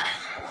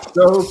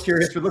 So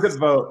curious. But look at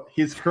Vote.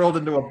 He's curled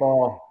into a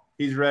ball.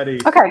 He's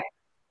ready. Okay.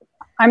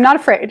 I'm not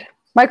afraid.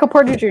 Michael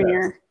Porter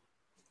Jr.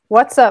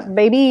 What's up,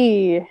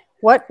 baby?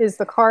 What is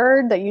the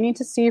card that you need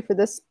to see for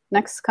this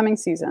next coming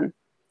season?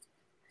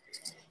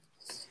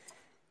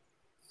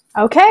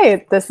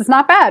 Okay, this is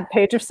not bad.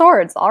 Page of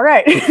Swords. All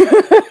right.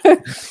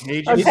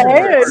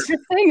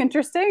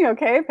 Interesting.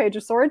 Okay, Page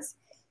of Swords.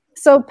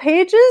 So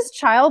Page's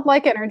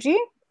childlike energy.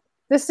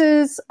 This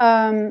is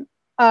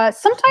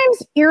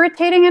sometimes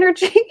irritating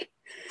energy.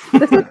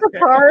 This is the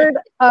card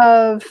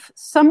of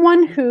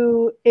someone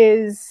who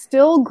is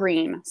still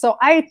green. So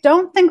I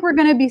don't think we're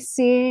going to be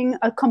seeing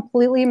a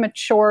completely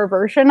mature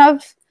version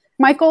of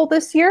Michael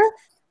this year.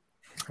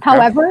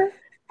 Okay.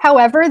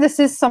 However, this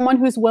is someone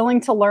who's willing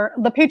to learn.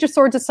 The Page of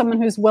Swords is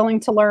someone who's willing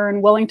to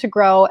learn, willing to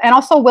grow, and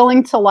also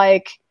willing to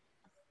like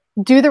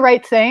do the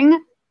right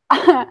thing.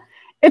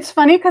 It's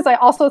funny because I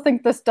also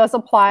think this does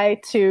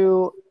apply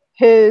to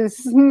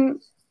his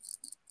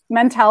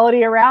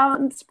mentality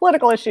around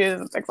political issues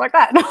and things like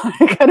that.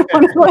 I don't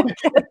want to like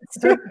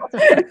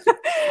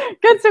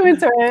get too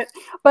into it,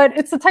 but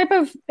it's a type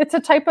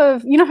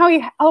of you know how he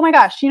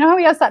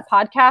has that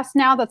podcast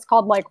now that's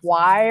called like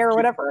Why or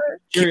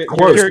whatever.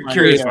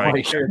 Curious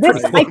Mike.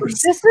 This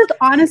is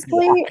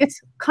honestly,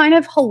 it's kind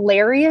of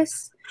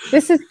hilarious.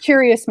 This is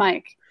Curious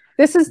Mike.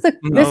 This is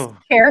this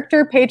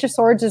character, Page of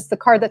Swords, is the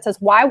card that says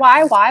why.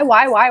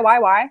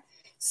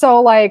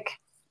 So like,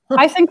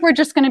 I think we're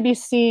just going to be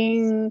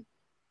seeing.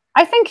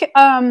 I think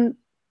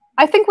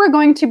we're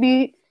going to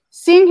be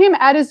seeing him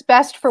at his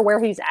best for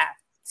where he's at.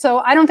 So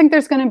I don't think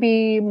there's going to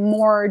be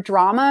more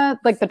drama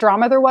like the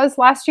drama there was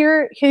last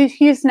year.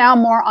 He's now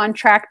more on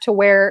track to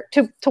where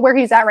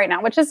he's at right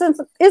now, which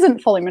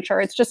isn't fully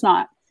mature. It's just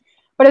not.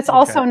 But it's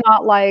also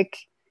not like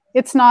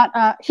it's not.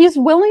 He's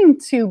willing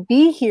to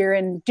be here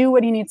and do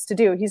what he needs to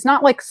do. He's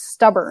not like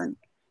stubborn.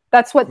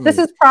 That's what this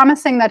is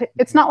promising. That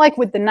it's not like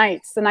with the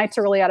Knights. The Knights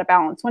are really out of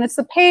balance. When it's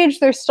the Page,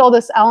 there's still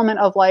this element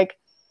of like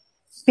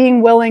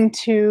being willing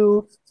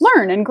to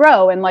learn and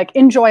grow and like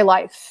enjoy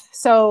life.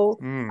 So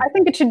I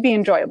think it should be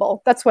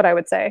enjoyable. That's what I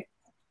would say.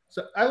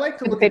 So I like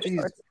to look at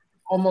these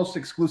almost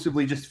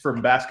exclusively just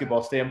from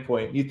basketball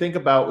standpoint. You think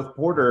about with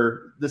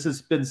Porter, this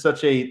has been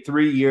such a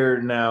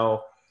 3-year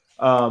now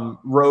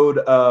road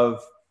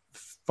of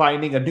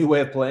finding a new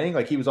way of playing.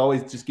 Like he was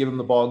always just give him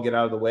the ball and get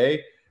out of the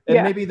way.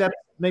 And maybe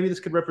this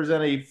could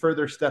represent a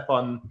further step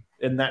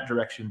in that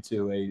direction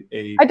too.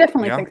 I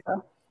definitely think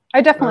so.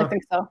 I definitely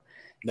think so.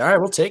 All right,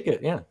 we'll take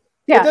it. Yeah.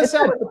 It does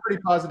sound like a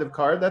pretty positive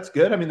card. That's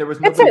good. I mean, there was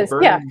nobody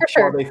burning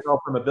while they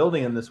fell from a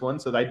building in this one,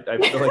 so I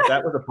feel like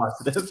that was a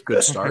positive.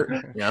 Good start.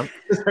 Yeah.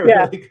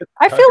 Really good start.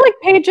 I feel like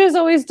Paige is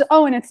always.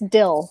 Oh, and it's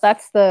dill.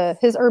 That's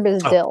his herb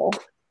is dill.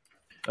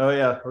 Oh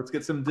yeah, let's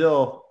get some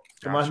dill.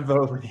 Come on,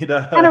 Vote. We need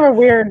kind of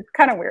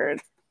weird,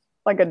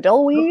 like a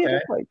dill weed. Okay.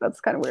 Like that's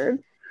kind of weird.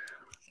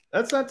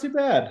 That's not too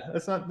bad.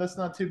 That's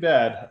not too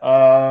bad.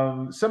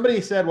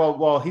 Somebody said,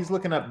 while he's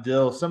looking up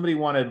dill, somebody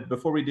wanted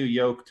before we do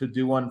Yoke to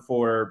do one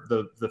for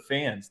the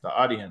fans, the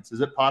audience.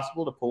 Is it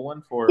possible to pull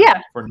one for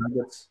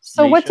Nuggets?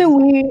 So Nation? What do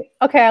we?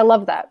 Okay, I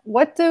love that.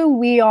 What do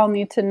we all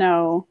need to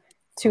know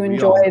to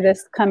enjoy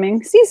this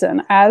coming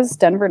season as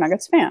Denver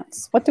Nuggets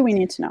fans? What do we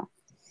need to know?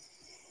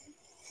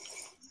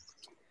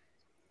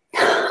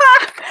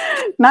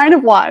 9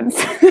 of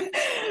Wands.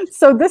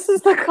 So this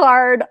is the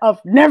card of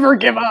never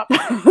give up.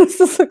 This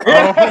is the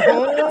card.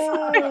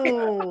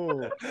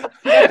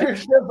 Never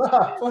give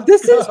up.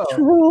 This is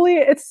truly,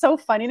 it's so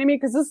funny to me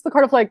because this is the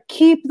card of like,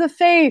 keep the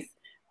faith,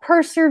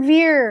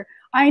 persevere.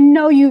 I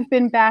know you've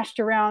been bashed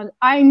around.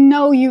 I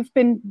know you've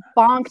been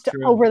bonked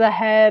over the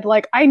head.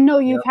 Like, I know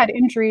you've had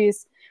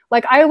injuries.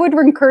 Like, I would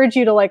encourage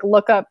you to like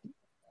look up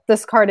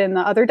this card in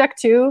the other deck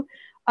too.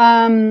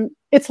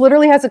 It's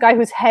literally has a guy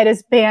whose head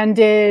is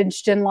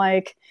bandaged and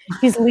like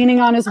he's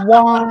leaning on his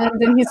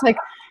wand and he's like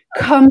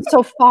come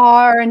so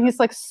far and he's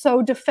like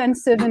so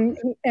defensive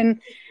and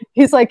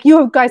he's like,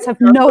 you guys have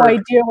no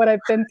idea what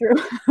I've been through.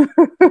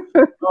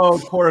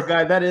 Oh, poor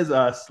guy. That is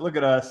us. Look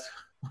at us.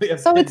 We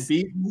have been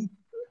beaten.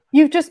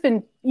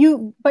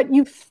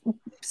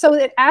 So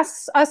it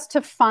asks us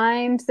to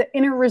find the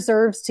inner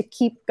reserves to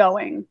keep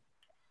going.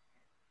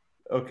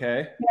 Okay.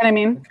 You know what I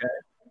mean? Okay.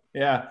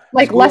 Yeah.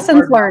 Like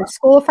lessons learned,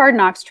 school of hard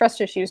knocks, trust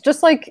issues.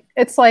 Just like,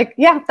 it's like,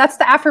 yeah, that's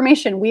the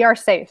affirmation. We are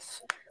safe.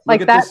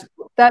 Like that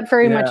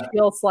very much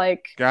feels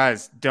like.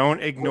 Guys,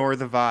 don't ignore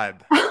the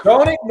vibe.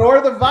 Don't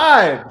ignore the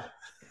vibe.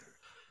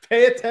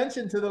 Pay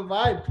attention to the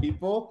vibe,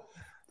 people.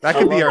 That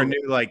could be our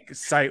new like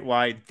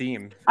site-wide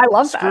theme. I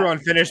love that. Screw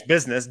unfinished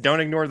business. Don't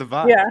ignore the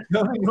vibe. Yeah.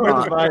 Don't ignore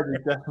the vibe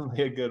is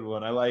definitely a good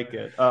one. I like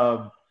it.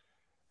 I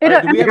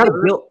got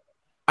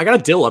a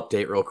dill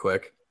update real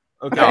quick.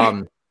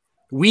 Okay.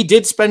 We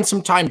did spend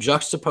some time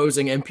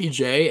juxtaposing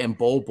MPJ and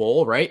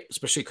Bol, right?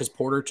 Especially because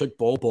Porter took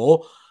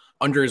Bol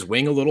under his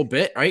wing a little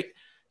bit, right?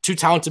 Two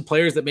talented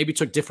players that maybe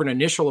took different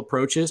initial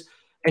approaches.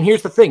 And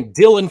here's the thing,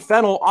 dill and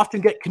fennel often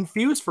get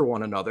confused for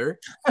one another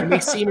and they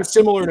seem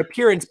similar in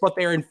appearance, but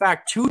they are in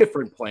fact two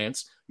different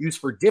plants used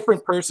for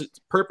different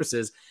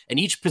purposes and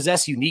each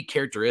possess unique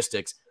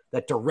characteristics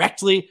that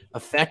directly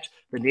affect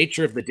the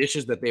nature of the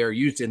dishes that they are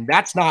used in.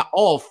 That's not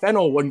all.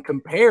 Fennel, when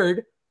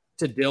compared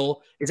to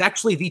dill, is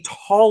actually the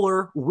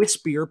taller,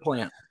 wispier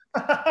plant.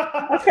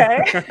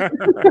 Okay.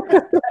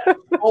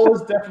 Paul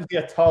is definitely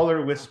a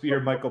taller,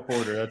 wispier Michael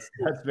Porter. That's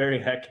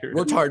very accurate.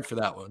 Worked hard for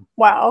that one.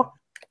 Wow.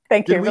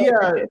 Thank you.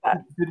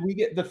 Did we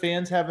get the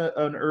fans have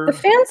an herb? The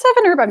fans have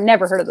an herb. I've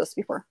never heard of this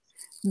before.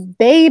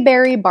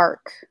 Bayberry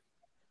bark.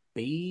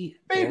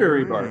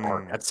 Bayberry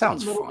bark. That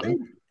sounds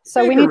fun.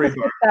 So we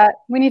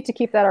need to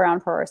keep that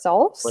around for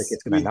ourselves. Like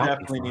it's we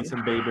definitely need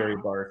some bayberry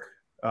bark.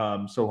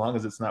 So long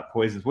as it's not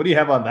poisonous. What do you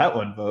have on that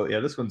one, Vote? Yeah,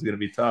 this one's gonna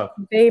be tough.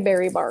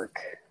 Bayberry bark.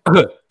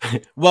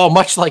 Well,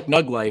 much like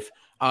Nug Life,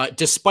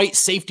 despite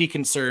safety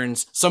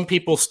concerns, some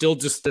people still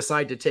just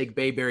decide to take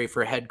bayberry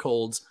for head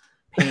colds,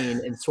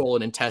 pain, and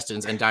swollen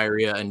intestines, and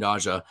diarrhea and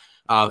nausea.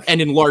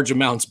 And in large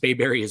amounts,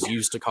 bayberry is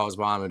used to cause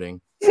vomiting.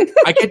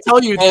 I can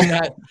tell you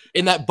that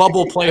in that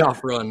bubble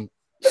playoff run,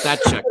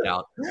 that checked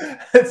out.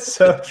 It's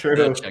so true.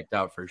 That checked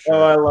out for sure.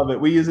 Oh, I love it.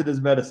 We use it as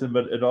medicine,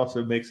 but it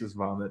also makes us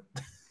vomit.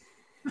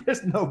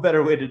 There's no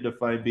better way to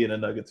define being a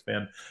Nuggets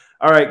fan.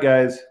 All right,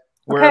 guys.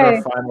 We're at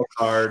our final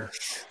card.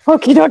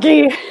 Okie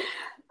dokie.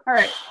 All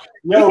right.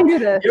 We can do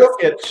this.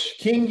 Jokic.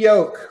 King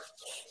Yoke.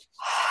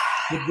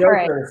 The Joker.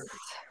 All right.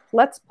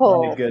 Let's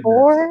pull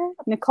for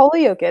Nikola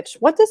Jokic.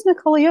 What does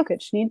Nikola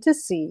Jokic need to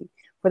see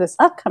for this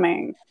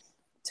upcoming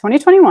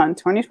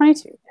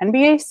 2021-2022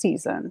 NBA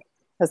season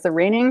as the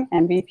reigning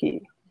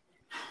MVP?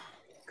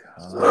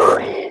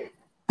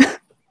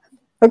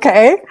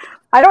 Okay.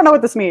 I don't know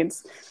what this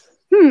means.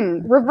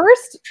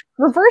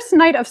 Reverse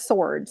Knight of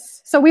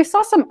Swords. So we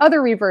saw some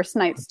other reverse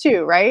knights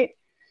too, right?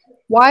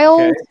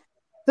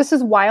 This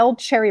is wild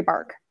cherry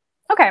bark.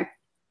 Okay.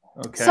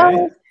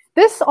 So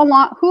this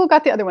who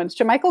got the other ones?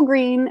 JaMychal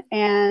Green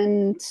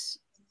and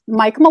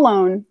Mike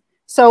Malone.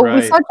 So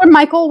we saw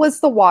JaMychal was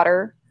the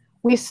water.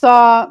 We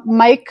saw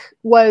Mike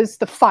was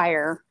the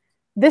fire.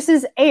 This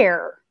is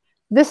air.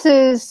 This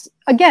is,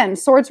 again,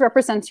 swords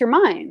represents your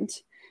mind.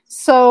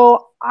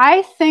 So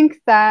I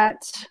think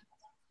that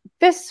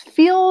this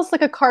feels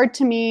like a card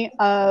to me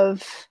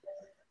of,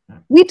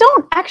 we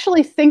don't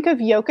actually think of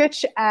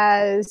Jokic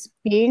as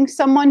being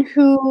someone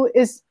who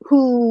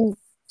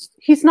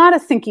he's not a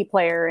thinky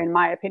player, in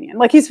my opinion.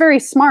 Like, he's very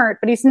smart,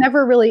 but he's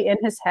never really in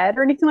his head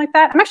or anything like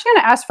that. I'm actually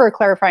going to ask for a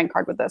clarifying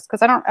card with this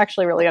because I don't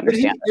actually really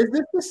understand. Is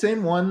this the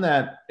same one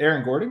that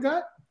Aaron Gordon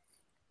got?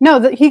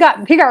 No, he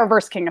got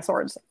reverse King of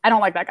Swords. I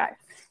don't like that guy.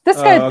 This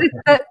guy,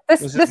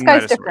 this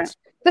guy's different.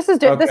 This is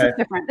different.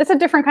 It's a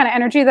different kind of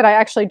energy that I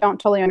actually don't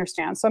totally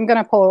understand. So I'm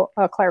going to pull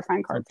a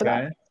clarifying card for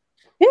that.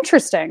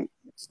 Interesting.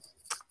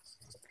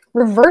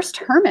 Reversed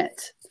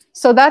Hermit.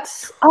 So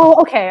that's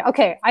okay.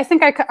 I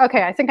think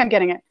I'm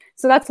getting it.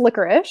 So that's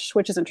Licorice,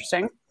 which is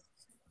interesting.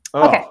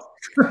 Oh. Okay.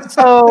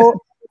 So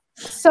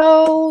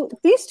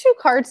these two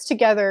cards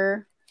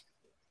together.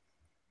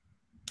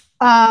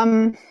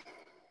 So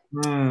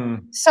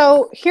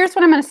here's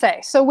what I'm going to say.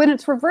 So when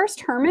it's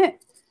Reversed Hermit,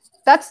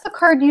 that's the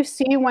card you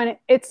see when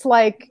it's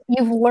like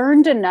you've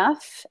learned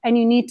enough and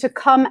you need to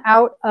come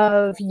out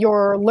of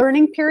your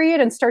learning period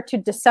and start to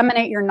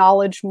disseminate your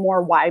knowledge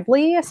more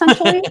widely,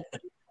 essentially.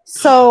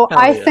 So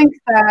I think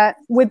that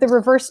with the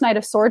Reverse Knight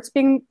of Swords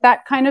being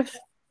that kind of,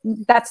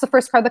 that's the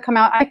first card that come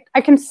out.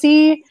 I can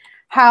see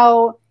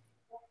how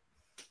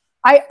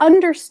I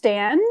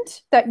understand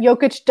that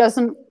Jokic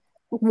doesn't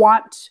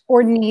want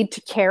or need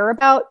to care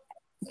about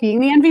being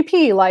the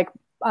MVP, like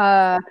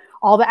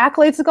all the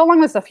accolades that go along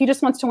with stuff. He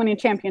just wants to win a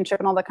championship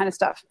and all that kind of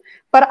stuff.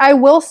 But I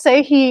will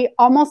say he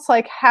almost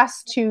like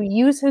has to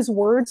use his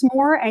words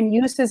more and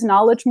use his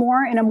knowledge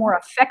more in a more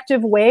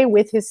effective way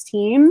with his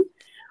team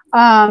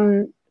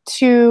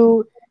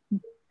to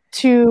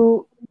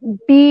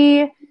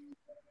be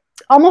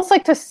almost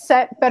like to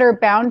set better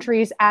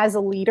boundaries as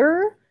a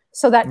leader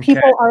so that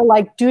people are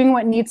like doing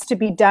what needs to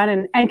be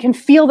done and can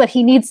feel that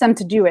he needs them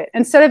to do it.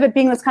 Instead of it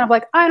being this kind of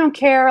like, I don't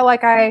care,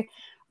 like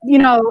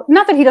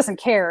not that he doesn't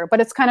care, but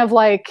it's kind of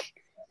like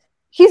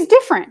he's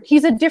different.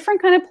 He's a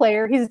different kind of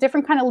player. He's a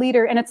different kind of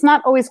leader. And it's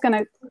not always going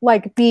to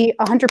like be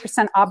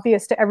 100%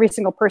 obvious to every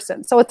single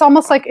person. So it's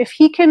almost like if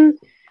he can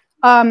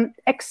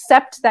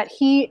accept that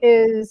he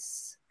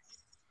is,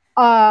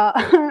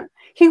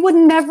 he would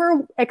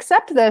never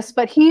accept this,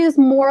 but he is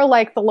more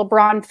like the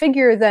LeBron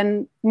figure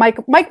than Mike.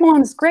 Mike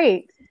Malone's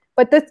great,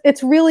 but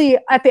it's really,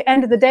 at the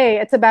end of the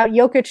day, it's about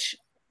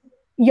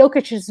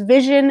Jokic's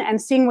vision and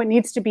seeing what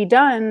needs to be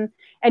done.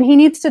 And he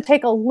needs to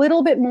take a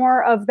little bit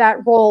more of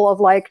that role of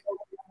like,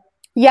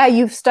 yeah,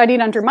 you've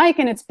studied under Mike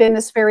and it's been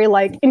this very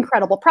like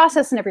incredible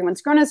process and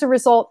everyone's grown as a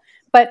result.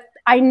 But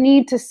I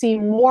need to see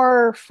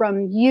more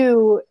from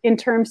you in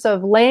terms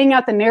of laying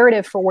out the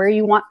narrative for where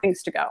you want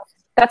things to go.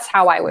 That's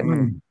how I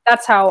would.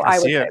 That's how I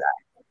would say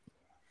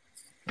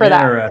that.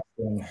 For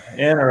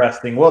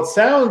Interesting. Well, it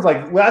sounds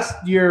like last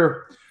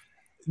year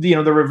the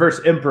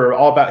reverse emperor,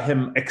 all about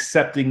him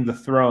accepting the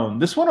throne.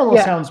 This one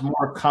almost sounds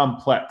more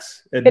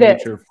complex in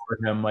nature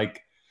for him.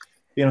 Like,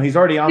 he's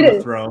already on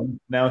the throne.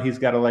 Now he's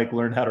got to like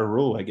learn how to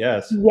rule, I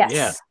guess.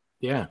 Yes.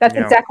 Yeah. That's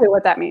exactly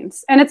what that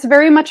means. And it's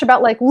very much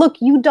about like, look,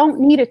 you don't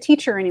need a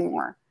teacher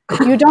anymore.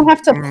 You don't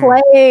have to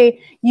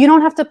play. You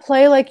don't have to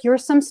play like you're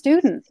some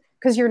student,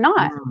 because you're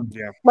not.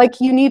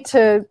 Like you need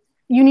to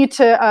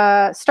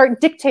start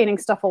dictating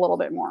stuff a little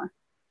bit more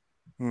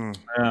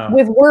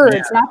with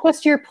words, not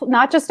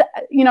just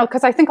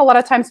because I think a lot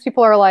of times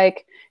people are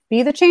like,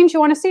 be the change you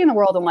want to see in the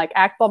world and like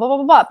act blah blah blah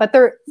blah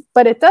blah.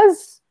 But it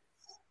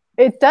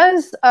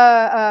does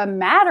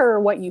matter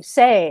what you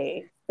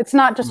say. It's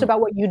not just about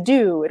what you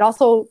do.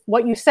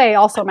 What you say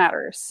also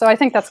matters. So I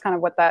think that's kind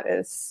of what that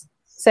is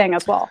saying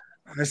as well.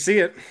 I see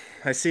it.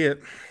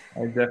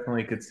 I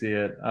definitely could see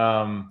it.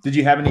 Did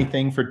you have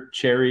anything for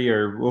cherry,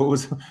 or what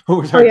was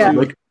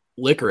our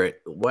licorice?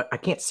 What? I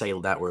can't say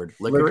that word.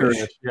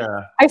 Licorice. Yeah.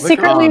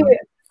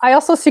 I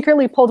also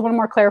secretly pulled one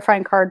more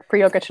clarifying card for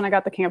Jokic, and I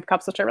got the King of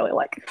Cups, which I really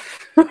like.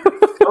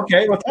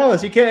 Okay, well, tell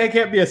us. It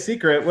can't be a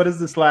secret. What is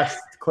this last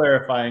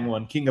clarifying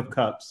one? King of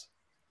Cups.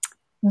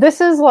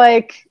 This is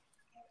like,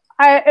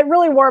 it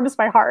really warms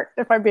my heart,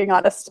 if I'm being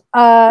honest.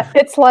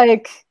 It's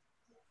like,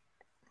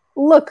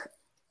 look,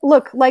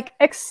 like,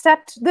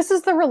 accept, this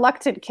is the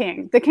reluctant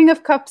king. The King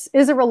of Cups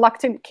is a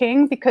reluctant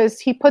king because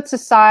he puts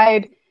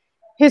aside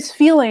his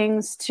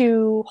feelings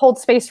to hold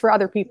space for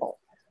other people.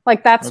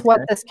 Like, that's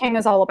what this king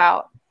is all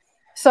about.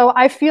 So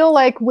I feel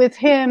like with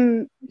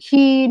him,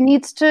 he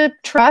needs to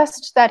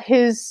trust that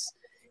his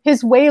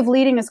way of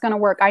leading is going to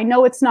work. I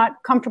know it's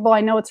not comfortable.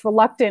 I know it's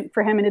reluctant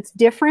for him and it's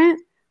different,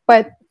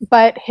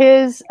 but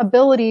his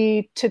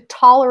ability to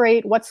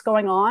tolerate what's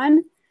going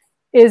on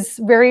is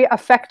very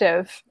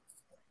effective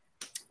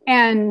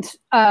and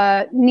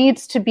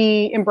needs to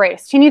be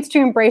embraced. He needs to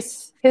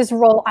embrace his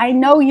role. I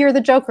know you're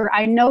the Joker.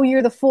 I know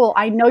you're the fool.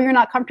 I know you're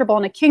not comfortable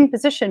in a king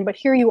position, but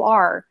here you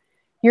are.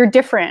 You're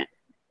different.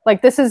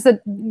 Like, this is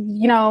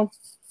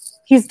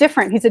he's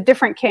different. He's a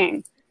different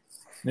king.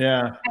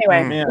 Yeah.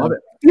 Anyway. Love it.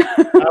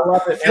 I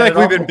love it. I feel like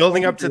we've been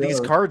building up to these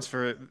cards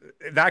for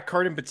that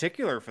card in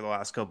particular for the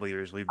last couple of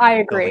years. I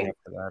agree.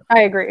 So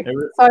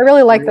I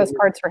really like those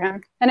cards for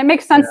him. And it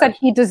makes sense that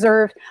he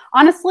deserved,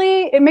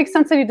 honestly, it makes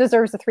sense that he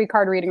deserves a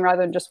 3-card reading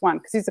rather than just one,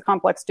 because he's a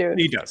complex dude.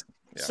 He does.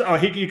 Yeah. So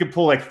you could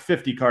pull like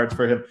 50 cards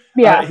for him.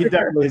 Yeah, he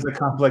definitely is a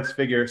complex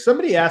figure.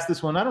 Somebody asked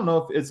this one. I don't know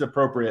if it's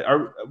appropriate.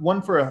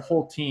 One for a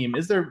whole team.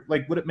 Is there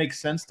would it make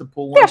sense to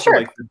pull one for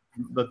like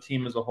the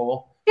team as a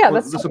whole? Yeah,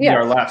 this will be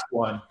our last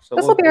one. So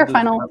this will be our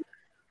final.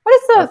 What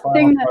is the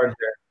thing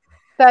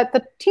that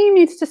the team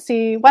needs to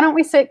see? Why don't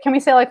we say? Can we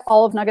say like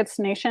all of Nuggets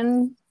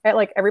Nation,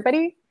 like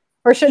everybody,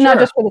 or should not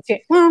just for the team?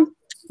 Well,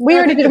 we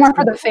already did one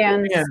for the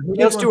fans.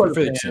 Let's do one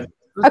for the team.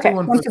 Okay,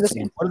 one for the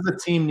team. What does the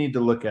team need to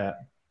look at?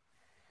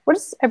 What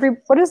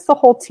does the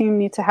whole team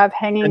need to have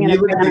hanging in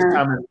a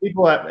banner?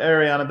 People at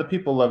Ariana, the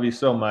people love you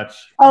so much.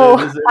 Oh,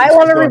 I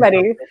love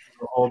everybody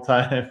the whole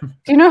time.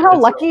 Do you know how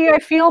lucky I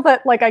feel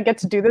that like I get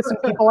to do this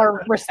and people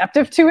are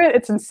receptive to it?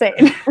 It's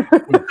insane.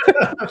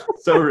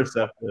 So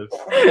receptive.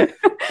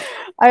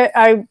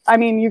 I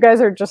mean, you guys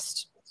are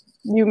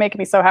you make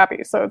me so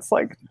happy. So it's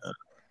like,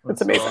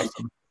 it's amazing.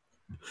 Awesome.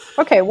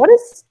 Okay, what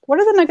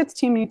do the Nuggets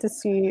team need to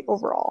see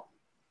overall?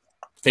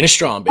 Finish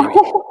strong, baby.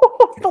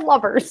 The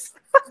lovers.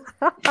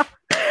 The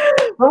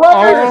lovers.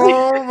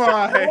 Oh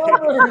my. The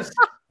lovers.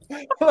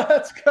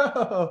 Let's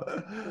go.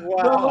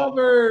 Wow. The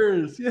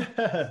lovers.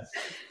 Yes.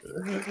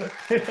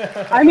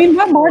 I mean,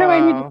 what more do I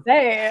need to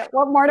say?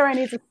 What more do I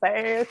need to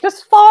say?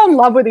 Just fall in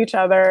love with each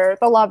other.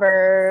 The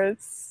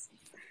lovers.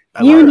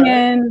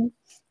 Union.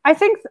 I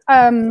think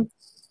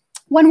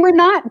when we're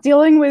not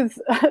dealing with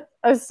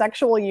a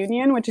sexual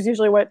union, which is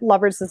usually what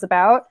lovers is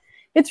about,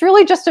 it's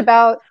really just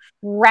about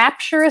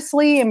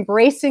rapturously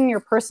embracing your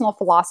personal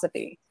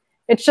philosophy.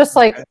 It's just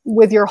like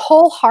with your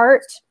whole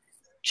heart,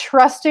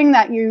 trusting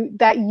that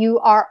you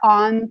are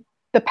on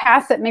the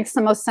path that makes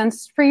the most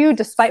sense for you,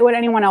 despite what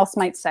anyone else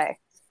might say,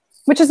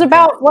 which is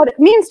about what it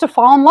means to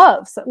fall in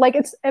love. So, like,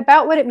 it's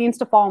about what it means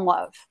to fall in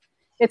love.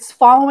 It's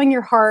following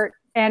your heart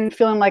and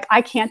feeling like,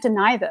 I can't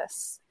deny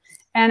this.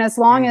 And as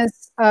long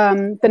as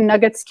the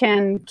Nuggets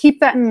can keep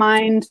that in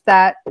mind,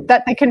 that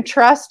they can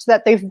trust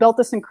that they've built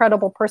this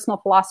incredible personal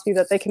philosophy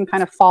that they can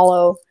kind of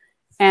follow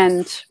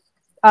and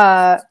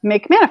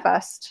make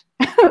manifest.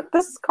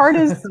 This card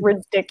is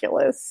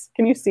ridiculous.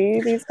 Can you see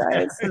these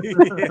guys?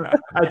 Yeah,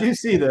 I do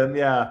see them,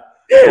 yeah.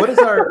 What is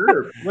our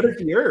herb? What is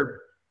the herb?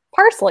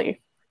 Parsley.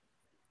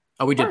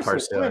 Oh, we did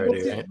parsley already.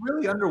 It's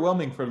really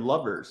underwhelming for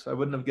lovers. I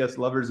wouldn't have guessed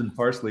lovers and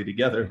parsley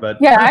together, but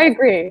yeah, I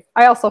agree.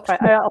 I also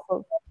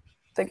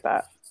think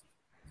that.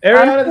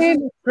 Ariana, this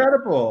is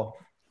incredible.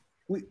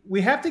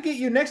 We have to get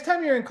you next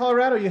time you're in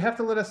Colorado. You have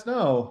to let us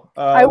know.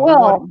 I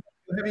will.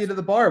 We'll have you to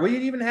the bar.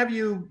 We'd even have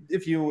you,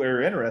 if you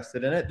are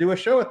interested in it, do a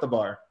show at the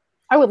bar.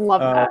 I would love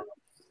that.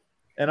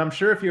 And I'm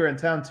sure if you're in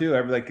town too,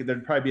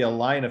 there'd probably be a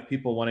line of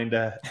people wanting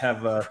to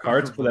have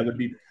cards.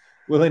 That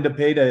willing to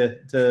pay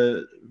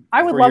to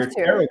I would for love your to.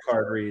 tarot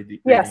card reading.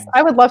 Yes,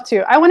 I would love to.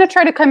 I want to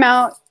try to come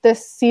out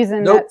this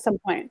season Nope. at some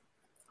point.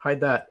 Hide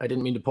that. I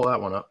didn't mean to pull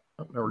that one up.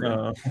 Oh, there we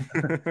go.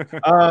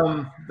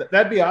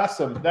 That'd be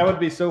awesome. That would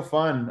be so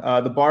fun.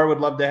 The bar would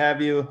love to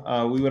have you.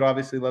 We would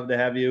obviously love to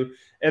have you.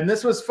 And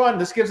this was fun.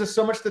 This gives us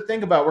so much to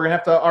think about. We're gonna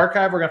have to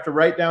archive. We're gonna have to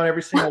write down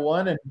every single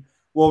one, and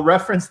we'll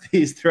reference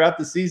these throughout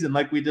the season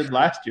like we did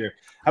last year.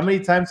 How many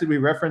times did we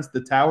reference the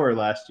tower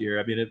last year?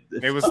 I mean,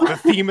 it was the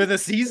theme of the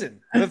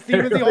season. The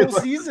theme of the whole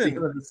season. The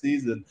theme of the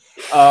season.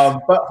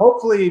 But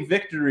hopefully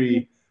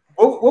victory.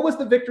 What was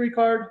the victory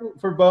card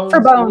for Bones? For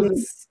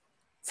Bones.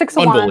 6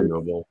 of Wands.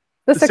 Unbelievable.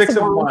 The six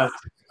of Wands.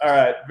 All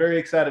right. Very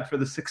excited for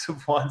the 6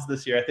 of Wands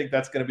this year. I think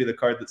that's going to be the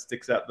card that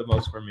sticks out the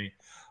most for me.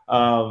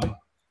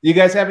 You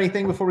guys have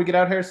anything before we get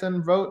out,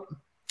 Harrison? Vote?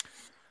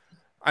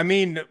 I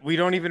mean, we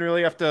don't even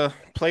really have to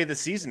play the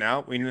season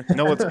out. We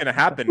know what's going to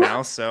happen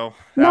now. So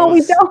we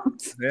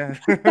don't. Yeah.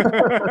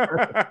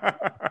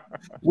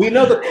 We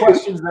know the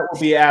questions that will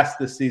be asked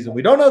this season.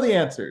 We don't know the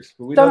answers,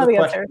 but we know the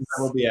questions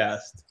that will be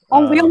asked.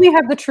 We only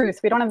have the truth.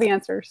 We don't have the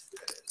answers.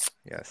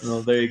 Yes.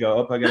 Well, there you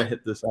go. I got to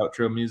hit this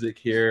outro music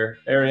here.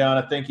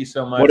 Ariana, thank you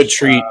so much. What a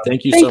treat.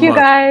 Thank you so much. Thank you,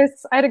 guys.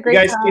 I had a great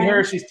time. You guys see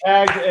her. She's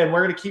tagged, and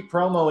we're going to keep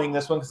promoting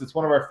this one because it's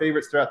one of our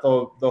favorites throughout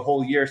the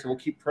whole year. So we'll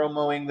keep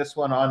promoting this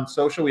one on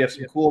social. We have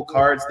some cool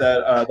cards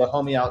that the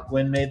homie Out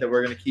Gwyn made that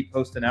we're going to keep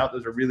posting out.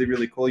 Those are really,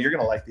 really cool. You're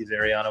going to like these,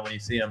 Ariana, when you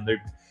see them.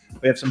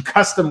 We have some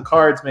custom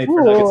cards made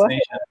for Nuggets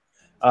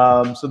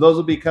Nation. So those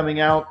will be coming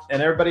out.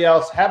 And everybody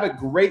else, have a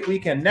great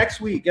weekend. Next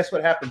week, guess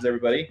what happens,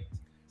 everybody?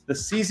 The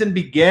season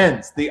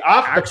begins. The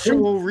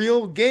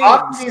real game.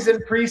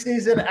 Off-season,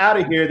 preseason, out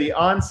of here. The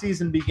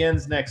on-season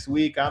begins next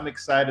week. I'm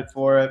excited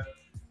for it.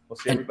 We'll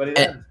see everybody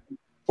then.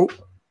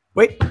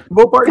 Wait,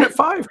 Will Barton at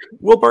 5.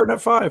 Will Barton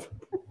at 5.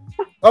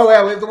 Oh,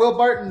 yeah, we have the Will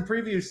Barton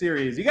preview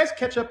series. You guys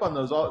catch up on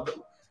those all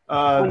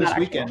this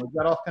weekend. We've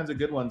got all kinds of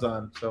good ones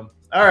on. So,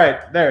 all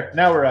right, there.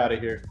 Now we're out of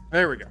here.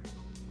 There we go.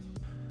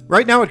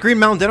 Right now at Green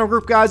Mountain Dental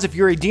Group, guys, if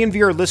you're a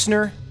DNVR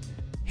listener,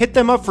 hit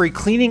them up for a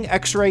cleaning,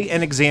 x-ray,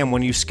 and exam.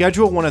 When you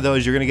schedule one of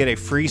those, you're going to get a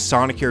free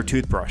Sonicare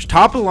toothbrush.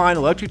 Top-of-the-line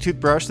electric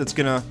toothbrush that's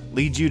going to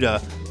lead you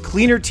to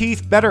cleaner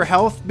teeth, better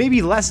health,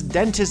 maybe less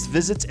dentist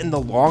visits in the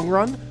long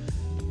run.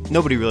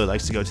 Nobody really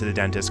likes to go to the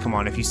dentist. Come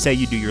on, if you say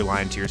you do, you're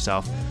lying to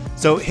yourself.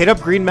 So hit up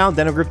Green Mountain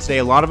Dental Group today.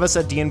 A lot of us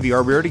at DNVR, we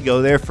already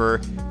go there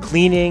for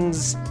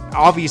cleanings,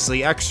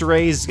 obviously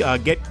x-rays,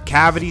 get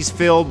cavities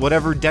filled,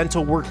 whatever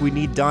dental work we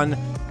need done.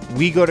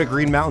 We go to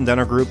Green Mountain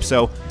Dental Group.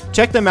 So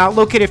check them out,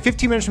 located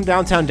 15 minutes from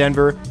downtown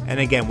Denver. And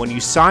again, when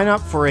you sign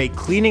up for a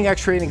cleaning,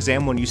 x-ray, and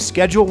exam, when you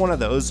schedule one of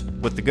those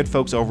with the good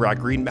folks over at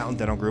Green Mountain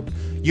Dental Group,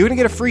 you're going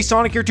to get a free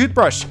Sonicare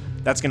toothbrush.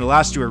 That's going to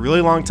last you a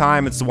really long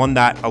time. It's the one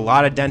that a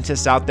lot of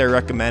dentists out there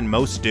recommend,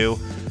 most do.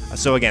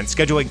 So again,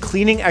 schedule a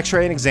cleaning,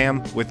 x-ray, and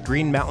exam with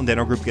Green Mountain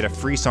Dental Group. Get a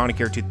free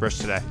Sonicare toothbrush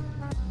today.